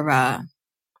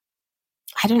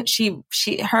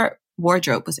her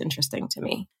wardrobe was interesting to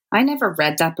me. I never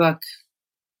read that book.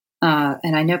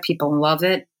 And I know people love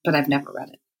it, but I've never read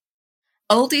it.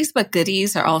 Oldies but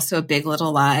goodies are also Big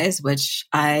Little Lies, which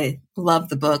I love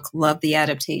the book, love the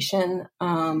adaptation.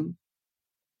 And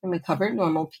we covered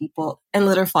Normal People and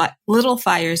Little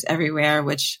Fires Everywhere,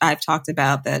 which I've talked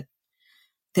about, that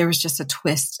there was just a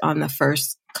twist on the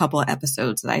first couple of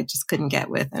episodes that I just couldn't get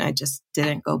with, and I just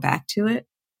didn't go back to it.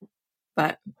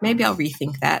 But maybe I'll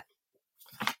rethink that.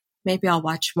 Maybe I'll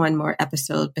watch one more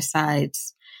episode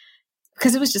besides,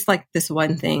 because it was just like this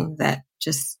one thing that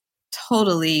just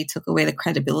totally took away the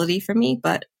credibility for me.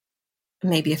 But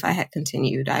maybe if I had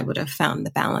continued, I would have found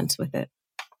the balance with it.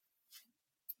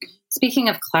 Speaking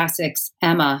of classics,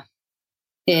 Emma,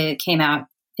 it came out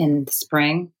in the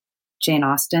spring, Jane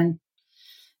Austen.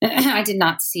 I did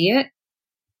not see it.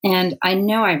 And I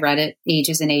know I read it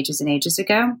ages and ages and ages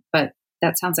ago, but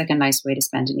that sounds like a nice way to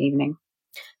spend an evening.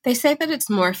 They say that it's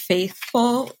more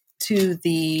faithful to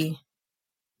the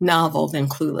novel than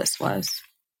Clueless was.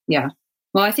 Yeah.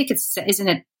 Well, I think isn't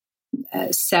it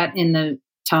set in the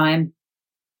time?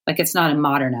 Like, it's not a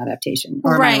modern adaptation.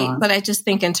 Right. But I just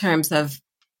think in terms of,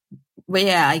 well,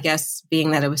 yeah, I guess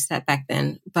being that it was set back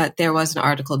then, but there was an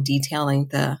article detailing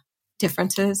the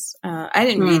differences. I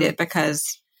didn't read it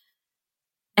because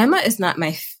Emma is not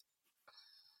my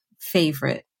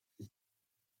favorite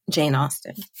Jane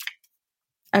Austen.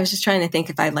 I was just trying to think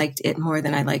if I liked it more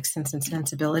than I like Sense and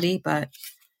Sensibility, but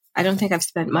I don't think I've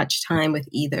spent much time with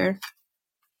either.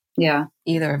 Yeah.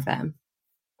 Either of them.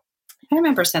 I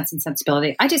remember Sense and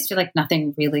Sensibility. I just feel like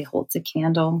nothing really holds a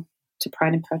candle to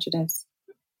Pride and Prejudice.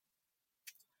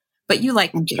 But you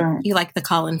like you like the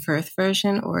Colin Firth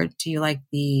version, or do you like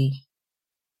the?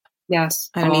 Yes,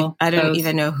 I don't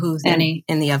even know who's in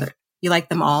the other. You like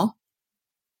them all?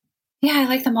 Yeah, I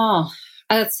like them all.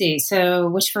 Let's see. So,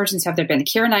 which versions have there been?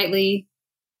 Keira Knightley.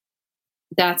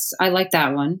 I like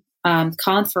that one.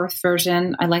 Colin Firth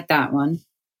version. I like that one.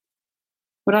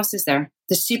 What else is there?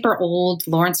 The super old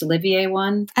Laurence Olivier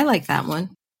one. I like that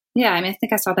one. Yeah, I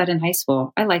think I saw that in high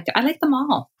school. I like them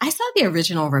all. I saw the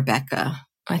original Rebecca.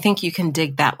 I think you can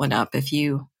dig that one up if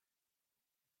you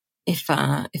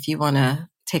want to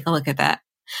take a look at that.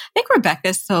 I think Rebecca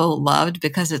is so loved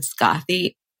because it's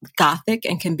gothic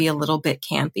and can be a little bit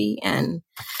campy, and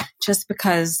just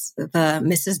because the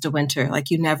Mrs. De Winter, like,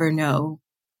 you never know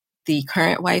the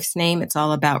current wife's name. It's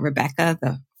all about Rebecca,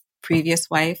 the previous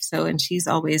wife. So, and she's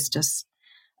always just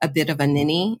a bit of a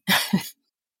ninny.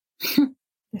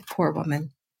 Poor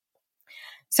woman.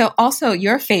 So also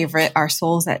your favorite, Our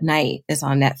Souls at Night, is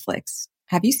on Netflix.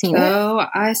 Have you seen it? Oh,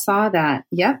 I saw that.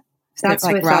 Yep. That's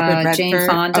like with Robert Redford. Jane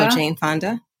Fonda. Oh, Jane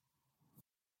Fonda.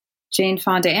 Jane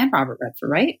Fonda and Robert Redford,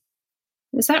 right?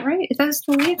 Is that right? Is that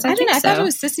the leads? I don't know. I thought it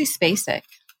was Sissy Spacek.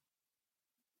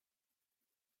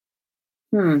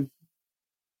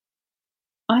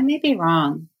 I may be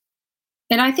wrong.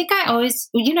 And I think I always,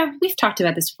 we've talked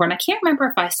about this before, and I can't remember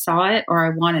if I saw it or I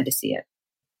wanted to see it.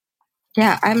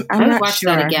 Yeah, I'm not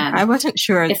sure. That again. I wasn't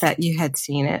sure that you had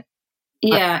seen it.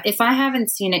 Yeah, if I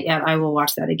haven't seen it yet, I will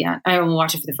watch that again. I will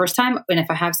watch it for the first time, and if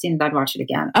I have seen it, I'd watch it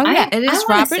again. Oh yeah, it is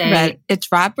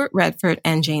It's Robert Redford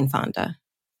and Jane Fonda.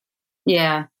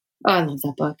 Yeah. Oh, I love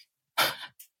that book.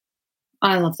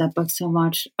 I love that book so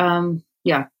much.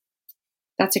 Yeah,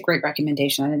 that's a great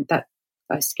recommendation. That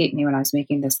escaped me when I was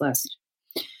making this list.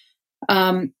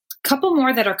 Couple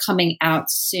more that are coming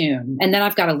out soon. And then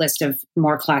I've got a list of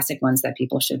more classic ones that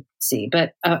people should see.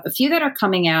 But a few that are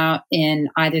coming out in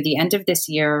either the end of this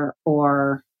year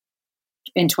or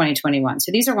in 2021.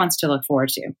 So these are ones to look forward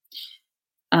to.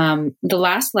 The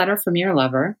Last Letter from Your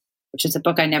Lover, which is a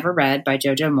book I never read by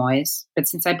Jojo Moyes. But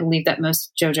since I believe that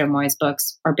most Jojo Moyes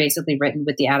books are basically written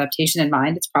with the adaptation in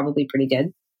mind, it's probably pretty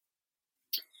good.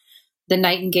 The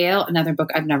Nightingale, another book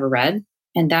I've never read.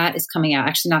 And that is coming out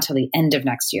actually not till the end of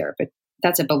next year, but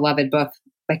that's a beloved book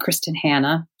by Kristen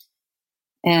Hanna.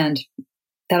 And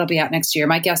that'll be out next year.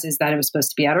 My guess is that it was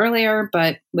supposed to be out earlier,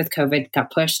 but with COVID it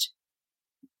got pushed.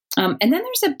 And then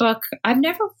there's a book I've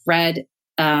never read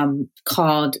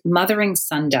called Mothering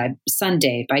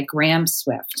Sunday by Graham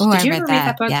Swift. Oh, Did you I ever read read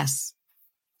that book? Yes.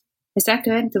 Is that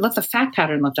good? The fact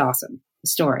pattern looked awesome. The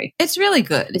story. It's really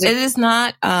good. It is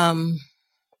not...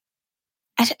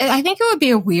 I think it would be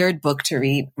a weird book to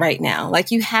read right now. Like,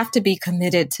 you have to be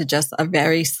committed to just a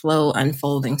very slow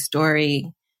unfolding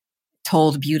story,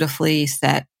 told beautifully,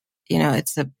 set.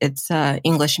 It's a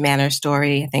English manor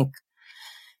story. I think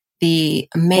the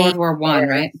main World War I,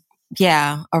 right?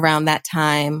 Yeah, around that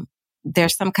time,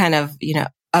 there's some kind of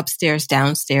upstairs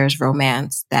downstairs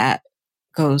romance that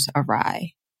goes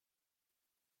awry,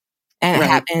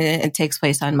 and it takes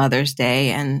place on Mother's Day,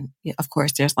 and of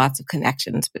course, there's lots of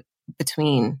connections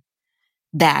between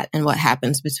that and what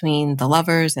happens between the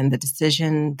lovers and the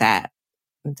decision that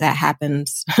that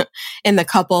happens in the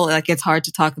couple. Like, it's hard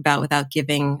to talk about without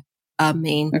giving a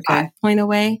main plot point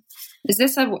away. Is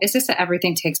this a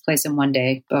everything takes place in one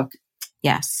day book?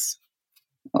 Yes.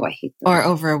 Oh, I hate that. Or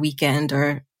over a weekend,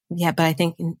 or but I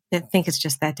think it's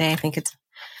just that day. I think it's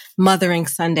Mothering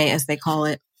Sunday, as they call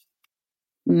it.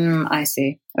 I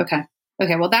see. Okay.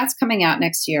 Well, that's coming out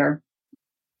next year.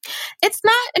 It's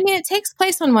not. I mean, it takes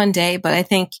place on one day, but I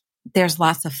think there's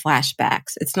lots of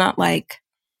flashbacks. It's not like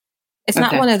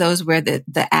not one of those where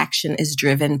the action is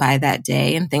driven by that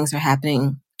day and things are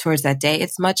happening towards that day.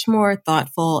 It's much more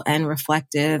thoughtful and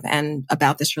reflective and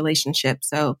about this relationship.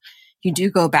 So you do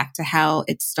go back to how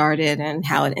it started and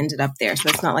how it ended up there. So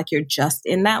it's not like you're just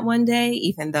in that one day,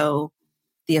 even though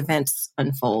the events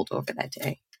unfold over that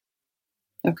day.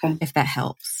 Okay. If that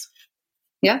helps.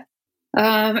 Yeah.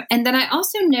 And then I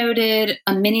also noted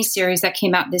a mini series that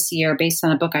came out this year based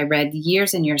on a book I read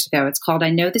years and years ago. It's called I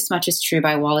Know This Much Is True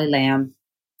by Wally Lamb.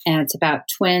 And it's about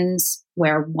twins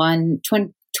where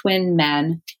twin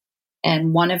men,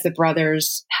 and one of the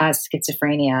brothers has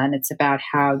schizophrenia. And it's about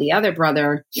how the other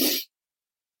brother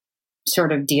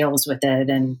sort of deals with it,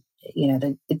 and,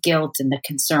 the guilt and the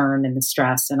concern and the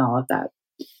stress and all of that.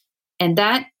 And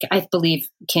that, I believe,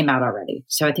 came out already.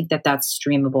 So I think that that's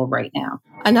streamable right now.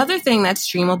 Another thing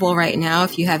that's streamable right now,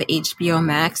 if you have HBO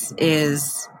Max,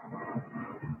 is,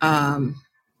 oh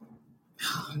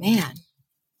man,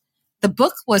 the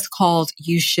book was called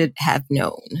You Should Have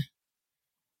Known.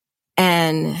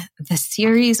 And the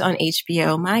series on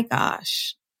HBO, my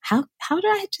gosh, how did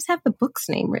I just have the book's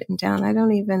name written down? I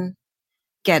don't even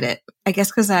get it. I guess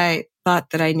because I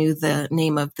thought that I knew the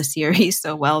name of the series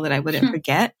so well that I wouldn't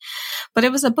forget. But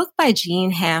it was a book by Jean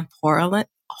Ham Korelitz.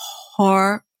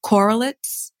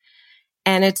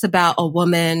 And it's about a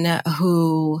woman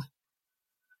who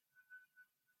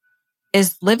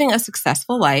is living a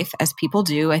successful life, as people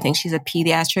do. I think she's a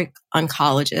pediatric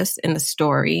oncologist in the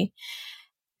story.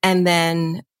 And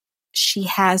then she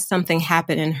has something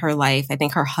happen in her life. I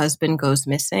think her husband goes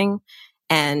missing.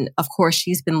 And of course,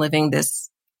 she's been living this,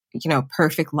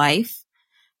 perfect life.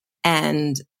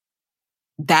 And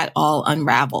that all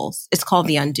unravels. It's called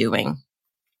The Undoing.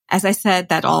 As I said,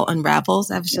 that all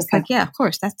unravels. I was just like, yeah, of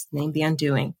course, that's the name, The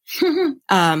Undoing.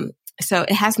 So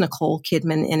it has Nicole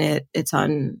Kidman in it. It's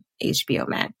on HBO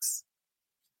Max.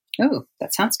 Oh,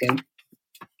 that sounds good.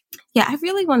 Yeah, I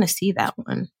really want to see that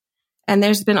one. And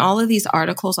there's been all of these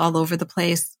articles all over the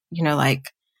place,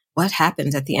 like what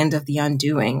happens at the end of The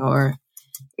Undoing, or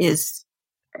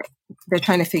they're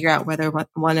trying to figure out whether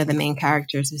one of the main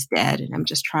characters is dead. And I'm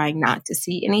just trying not to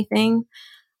see anything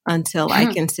until I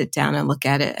can sit down and look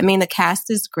at it. I mean, the cast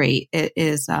is great. It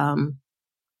is,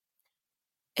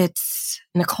 it's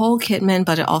Nicole Kidman,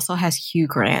 but it also has Hugh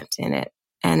Grant in it.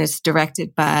 And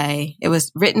it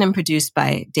was written and produced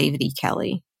by David E.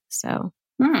 Kelly. So.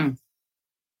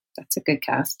 That's a good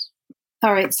cast.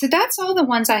 All right. So that's all the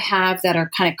ones I have that are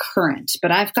kind of current,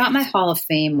 but I've got my Hall of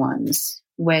Fame ones,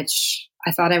 which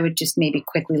I thought I would just maybe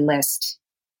quickly list,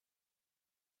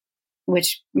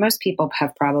 which most people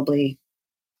have probably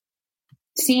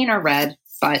seen or read,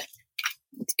 but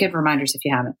it's good reminders if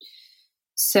you haven't.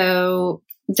 So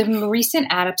the recent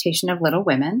adaptation of Little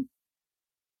Women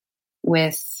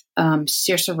with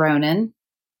Saoirse Ronan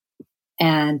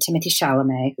and Timothée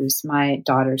Chalamet, who's my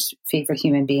daughter's favorite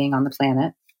human being on the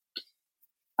planet.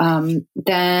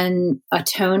 Then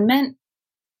Atonement,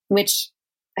 which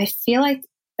I feel like,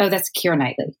 that's Keira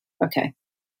Knightley. Okay.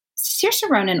 Saoirse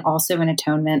Ronan also in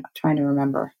Atonement. I'm trying to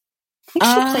remember. I think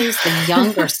she plays the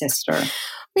younger sister.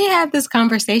 We had this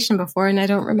conversation before and I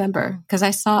don't remember because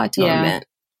I saw Atonement.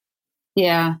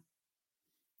 Yeah.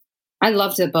 I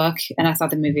loved the book and I thought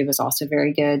the movie was also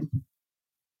very good.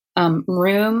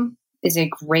 Room is a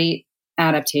great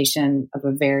adaptation of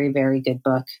a very, very good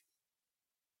book,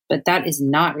 but that is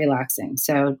not relaxing.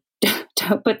 So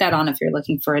don't put that on if you're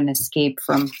looking for an escape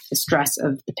from the stress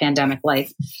of the pandemic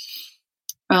life.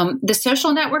 The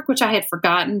Social Network, which I had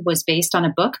forgotten, was based on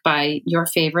a book by your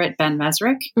favorite, Ben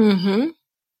Mesrick. Mm-hmm.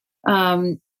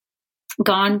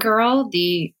 Gone Girl,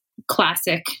 the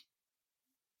classic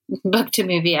book to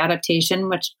movie adaptation,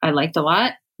 which I liked a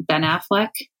lot, Ben Affleck.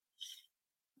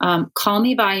 Call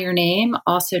Me By Your Name,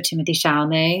 also Timothée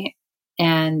Chalamet,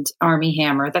 and Armie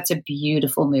Hammer. That's a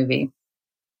beautiful movie.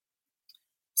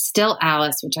 Still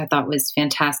Alice, which I thought was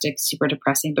fantastic, super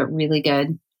depressing, but really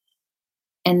good.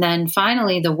 And then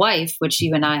finally, The Wife, which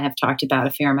you and I have talked about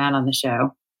a fair amount on the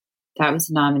show. That was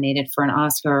nominated for an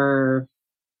Oscar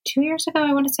 2 years ago,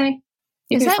 I want to say.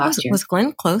 Was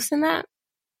Glenn Close in that?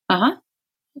 Uh-huh.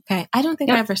 Okay. I don't think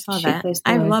I ever saw that.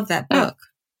 I love that book.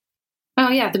 Oh,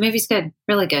 yeah. The movie's good.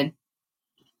 Really good.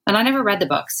 And I never read the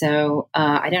book, so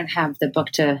I don't have the book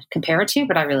to compare it to,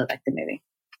 but I really like the movie.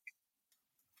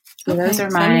 So those are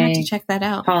my I'm gonna have to check that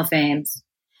out. Hall of Fames.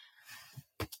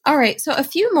 All right. So a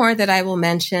few more that I will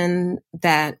mention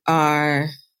that are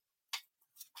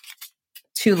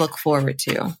to look forward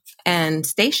to. And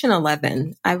Station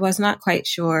 11, I was not quite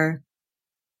sure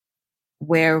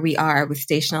where we are with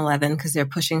Station 11 because they're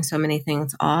pushing so many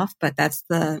things off, but that's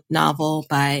the novel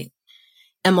by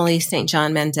Emily St.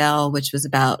 John Mandel, which was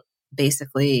about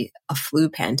basically a flu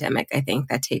pandemic, I think,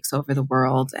 that takes over the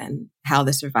world and how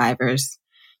the survivors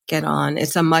get on.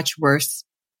 It's a much worse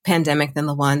pandemic than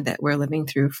the one that we're living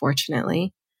through,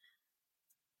 fortunately.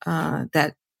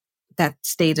 That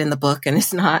stayed in the book and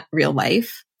it's not real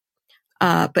life.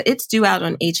 But it's due out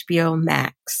on HBO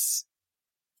Max.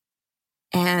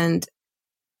 And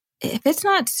if it's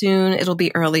not soon, it'll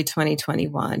be early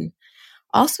 2021.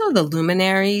 Also, The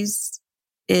Luminaries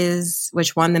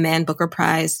which won the Man Booker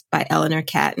Prize by Eleanor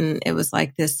Catton. It was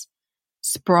like this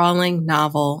sprawling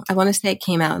novel. I want to say it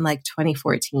came out in like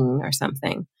 2014 or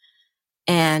something.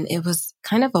 And it was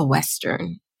kind of a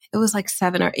Western. It was like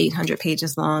 700 or 800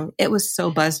 pages long. It was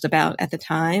so buzzed about at the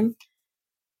time.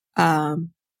 But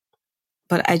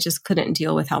I just couldn't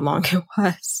deal with how long it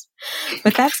was.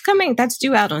 But that's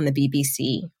due out on the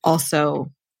BBC.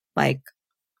 Also, like,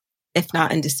 if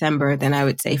not in December, then I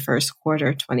would say first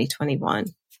quarter 2021.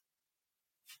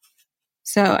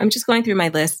 So I'm just going through my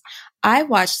list. I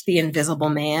watched The Invisible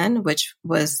Man, which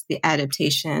was the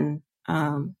adaptation.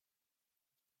 I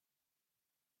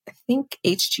think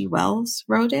H.G. Wells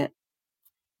wrote it.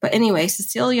 But anyway,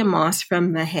 Cecilia Moss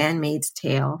from The Handmaid's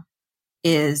Tale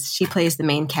she plays the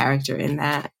main character in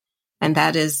that. And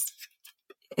that is,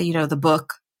 the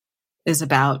book is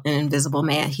about an invisible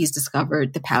man. He's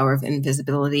discovered the power of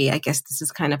invisibility. I guess this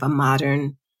is kind of a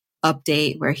modern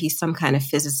update where he's some kind of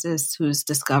physicist who's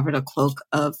discovered a cloak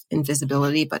of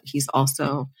invisibility, but he's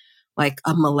also like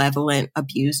a malevolent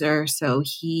abuser. So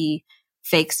he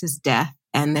fakes his death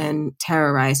and then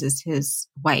terrorizes his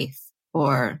wife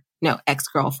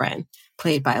ex-girlfriend,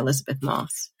 played by Elizabeth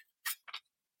Moss.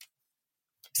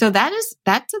 So that's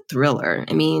a thriller.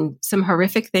 I mean, some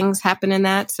horrific things happen in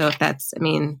that. So if it's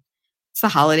the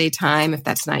holiday time. If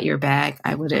that's not your bag,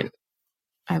 I wouldn't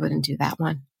do that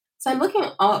one. So I'm looking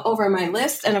over my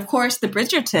list, and of course, The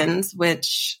Bridgertons,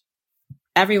 which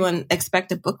everyone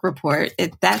expect a book report.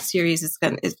 That series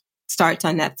it starts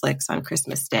on Netflix on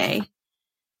Christmas Day,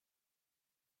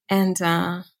 and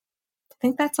I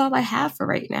think that's all I have for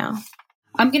right now.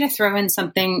 I'm going to throw in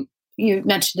something you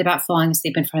mentioned about falling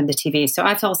asleep in front of the TV. So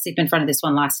I fell asleep in front of this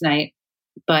one last night,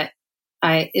 but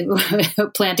I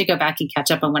plan to go back and catch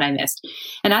up on what I missed.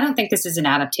 And I don't think this is an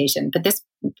adaptation, but this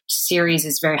series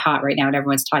is very hot right now and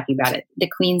everyone's talking about it. The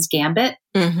Queen's Gambit.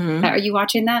 Mm-hmm. Are you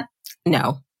watching that?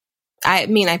 No.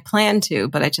 I plan to,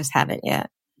 but I just haven't yet.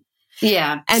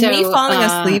 Yeah. And me falling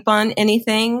asleep on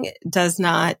anything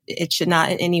it should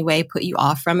not in any way put you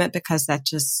off from it, because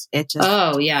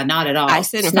oh yeah, not at all. I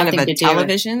sit in front of a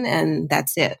television and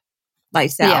that's it.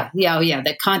 Lights out. Yeah.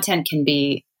 The content can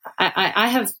be,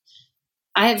 I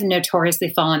have notoriously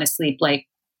fallen asleep like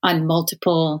on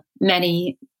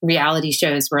many reality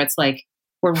shows where it's like,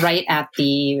 we're right at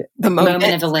the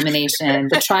moment of elimination,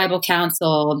 the tribal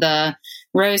council, the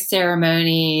rose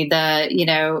ceremony,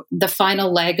 the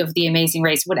final leg of the Amazing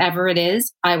Race, whatever it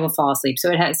is, I will fall asleep. So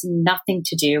it has nothing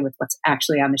to do with what's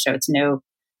actually on the show. It's no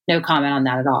comment on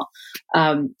that at all.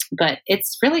 But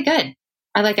it's really good.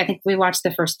 I think we watched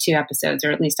the first 2 episodes,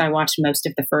 or at least I watched most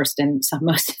of the first and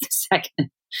most of the second.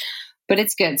 But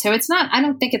it's good. So I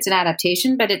don't think it's an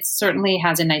adaptation, but it certainly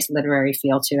has a nice literary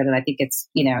feel to it. And I think it's,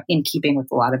 in keeping with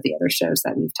a lot of the other shows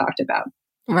that we've talked about.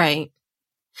 Right.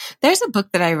 There's a book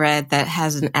that I read that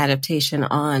has an adaptation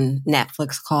on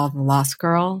Netflix called The Lost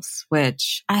Girls,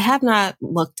 which I have not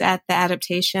looked at the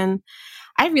adaptation.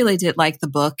 I really did like the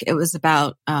book. It was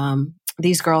about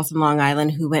these girls in Long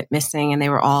Island who went missing, and they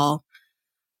were all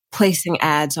placing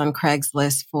ads on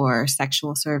Craigslist for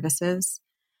sexual services.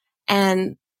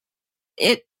 And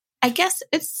I guess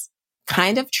it's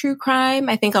kind of true crime.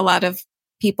 I think a lot of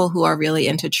people who are really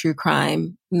into true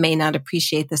crime may not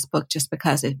appreciate this book just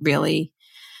because it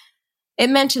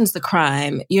mentions the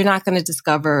crime. You're not going to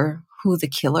discover who the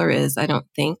killer is, I don't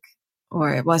think,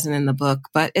 or it wasn't in the book,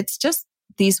 but it's just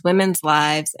these women's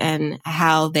lives and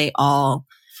how they all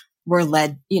were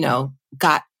led,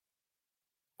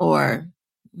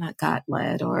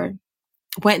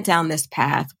 went down this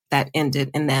path that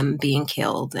ended in them being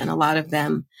killed. And a lot of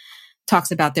them talks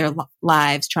about their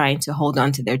lives trying to hold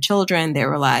on to their children,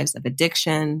 their lives of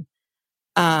addiction.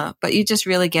 But you just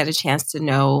really get a chance to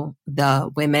know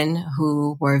the women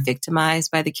who were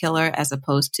victimized by the killer as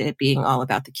opposed to it being all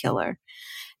about the killer.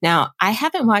 Now, I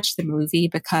haven't watched the movie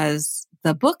because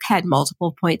the book had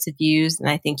multiple points of views, and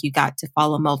I think you got to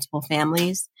follow multiple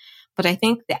families. But I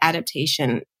think the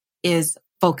adaptation is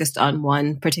focused on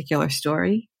one particular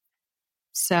story.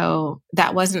 So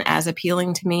that wasn't as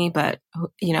appealing to me, but,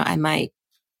 I might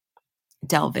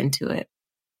delve into it.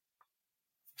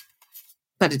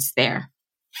 But it's there.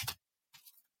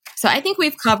 So I think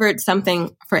we've covered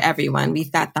something for everyone.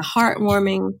 We've got the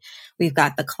heartwarming, we've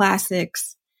got the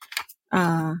classics,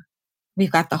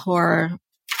 we've got the horror,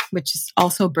 which is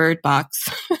also Bird Box.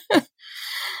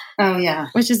 Oh, yeah.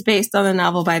 Which is based on a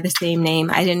novel by the same name.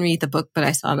 I didn't read the book, but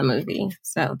I saw the movie.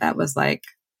 So that was like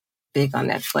big on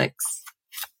Netflix.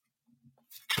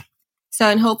 So,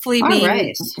 and hopefully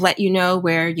we let you know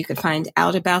where you could find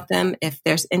out about them. If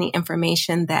there's any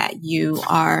information that you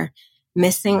are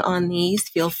missing on these,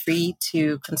 feel free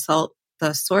to consult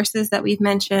the sources that we've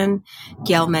mentioned.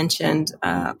 Gail mentioned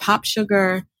Pop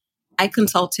Sugar. I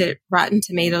consulted Rotten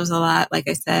Tomatoes a lot. Like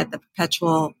I said, the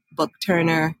Perpetual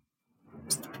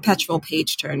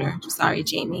Page Turner. Sorry,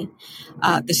 Jamie.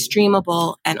 The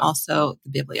Streamable, and also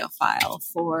the Bibliophile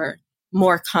for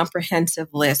more comprehensive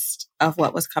list of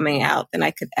what was coming out than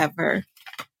I could ever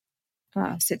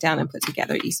sit down and put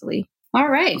together easily. All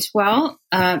right. Well,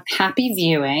 happy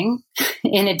viewing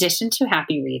in addition to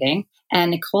happy reading.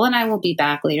 And Nicole and I will be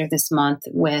back later this month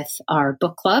with our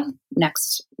book club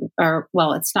it's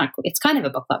kind of a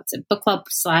book club. It's a book club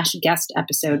 / guest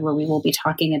episode where we will be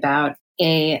talking about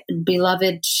a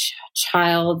beloved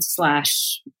child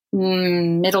 /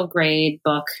 middle grade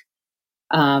book,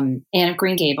 Anne of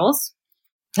Green Gables.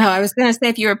 Oh, I was going to say,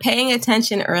 if you were paying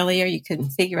attention earlier, you couldn't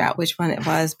figure out which one it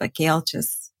was, but Gail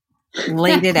just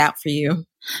laid it out for you.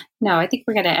 No, I think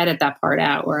we're going to edit that part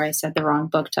out where I said the wrong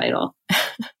book title.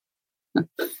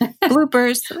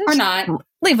 Bloopers. Or not.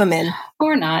 Leave them in.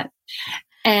 Or not.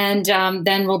 And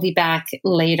then we'll be back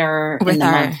later in the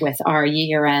month with our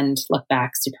year-end look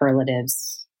back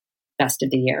superlatives best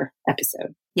of the year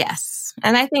episode. Yes.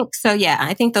 And I think so. Yeah,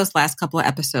 I think those last couple of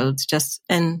episodes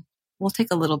and we'll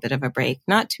take a little bit of a break.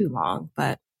 Not too long,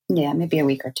 but yeah, maybe a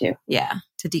week or two. Yeah,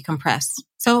 to decompress.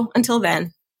 So until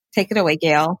then, take it away,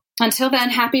 Gail. Until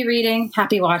then, happy reading,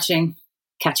 happy watching.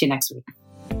 Catch you next week.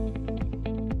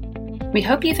 We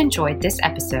hope you've enjoyed this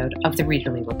episode of The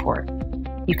Readerly Report.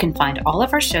 You can find all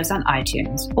of our shows on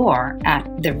iTunes or at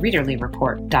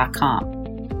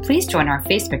thereaderlyreport.com. Please join our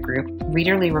Facebook group,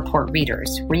 Readerly Report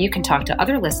Readers, where you can talk to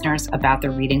other listeners about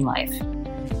their reading life.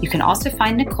 You can also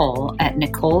find Nicole at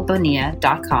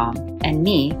NicoleBonilla.com and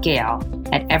me, Gail,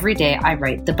 at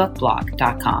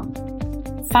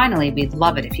EverydayIWriteTheBookBlog.com. Finally, we'd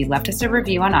love it if you left us a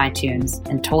review on iTunes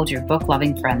and told your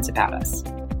book-loving friends about us.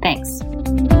 Thanks.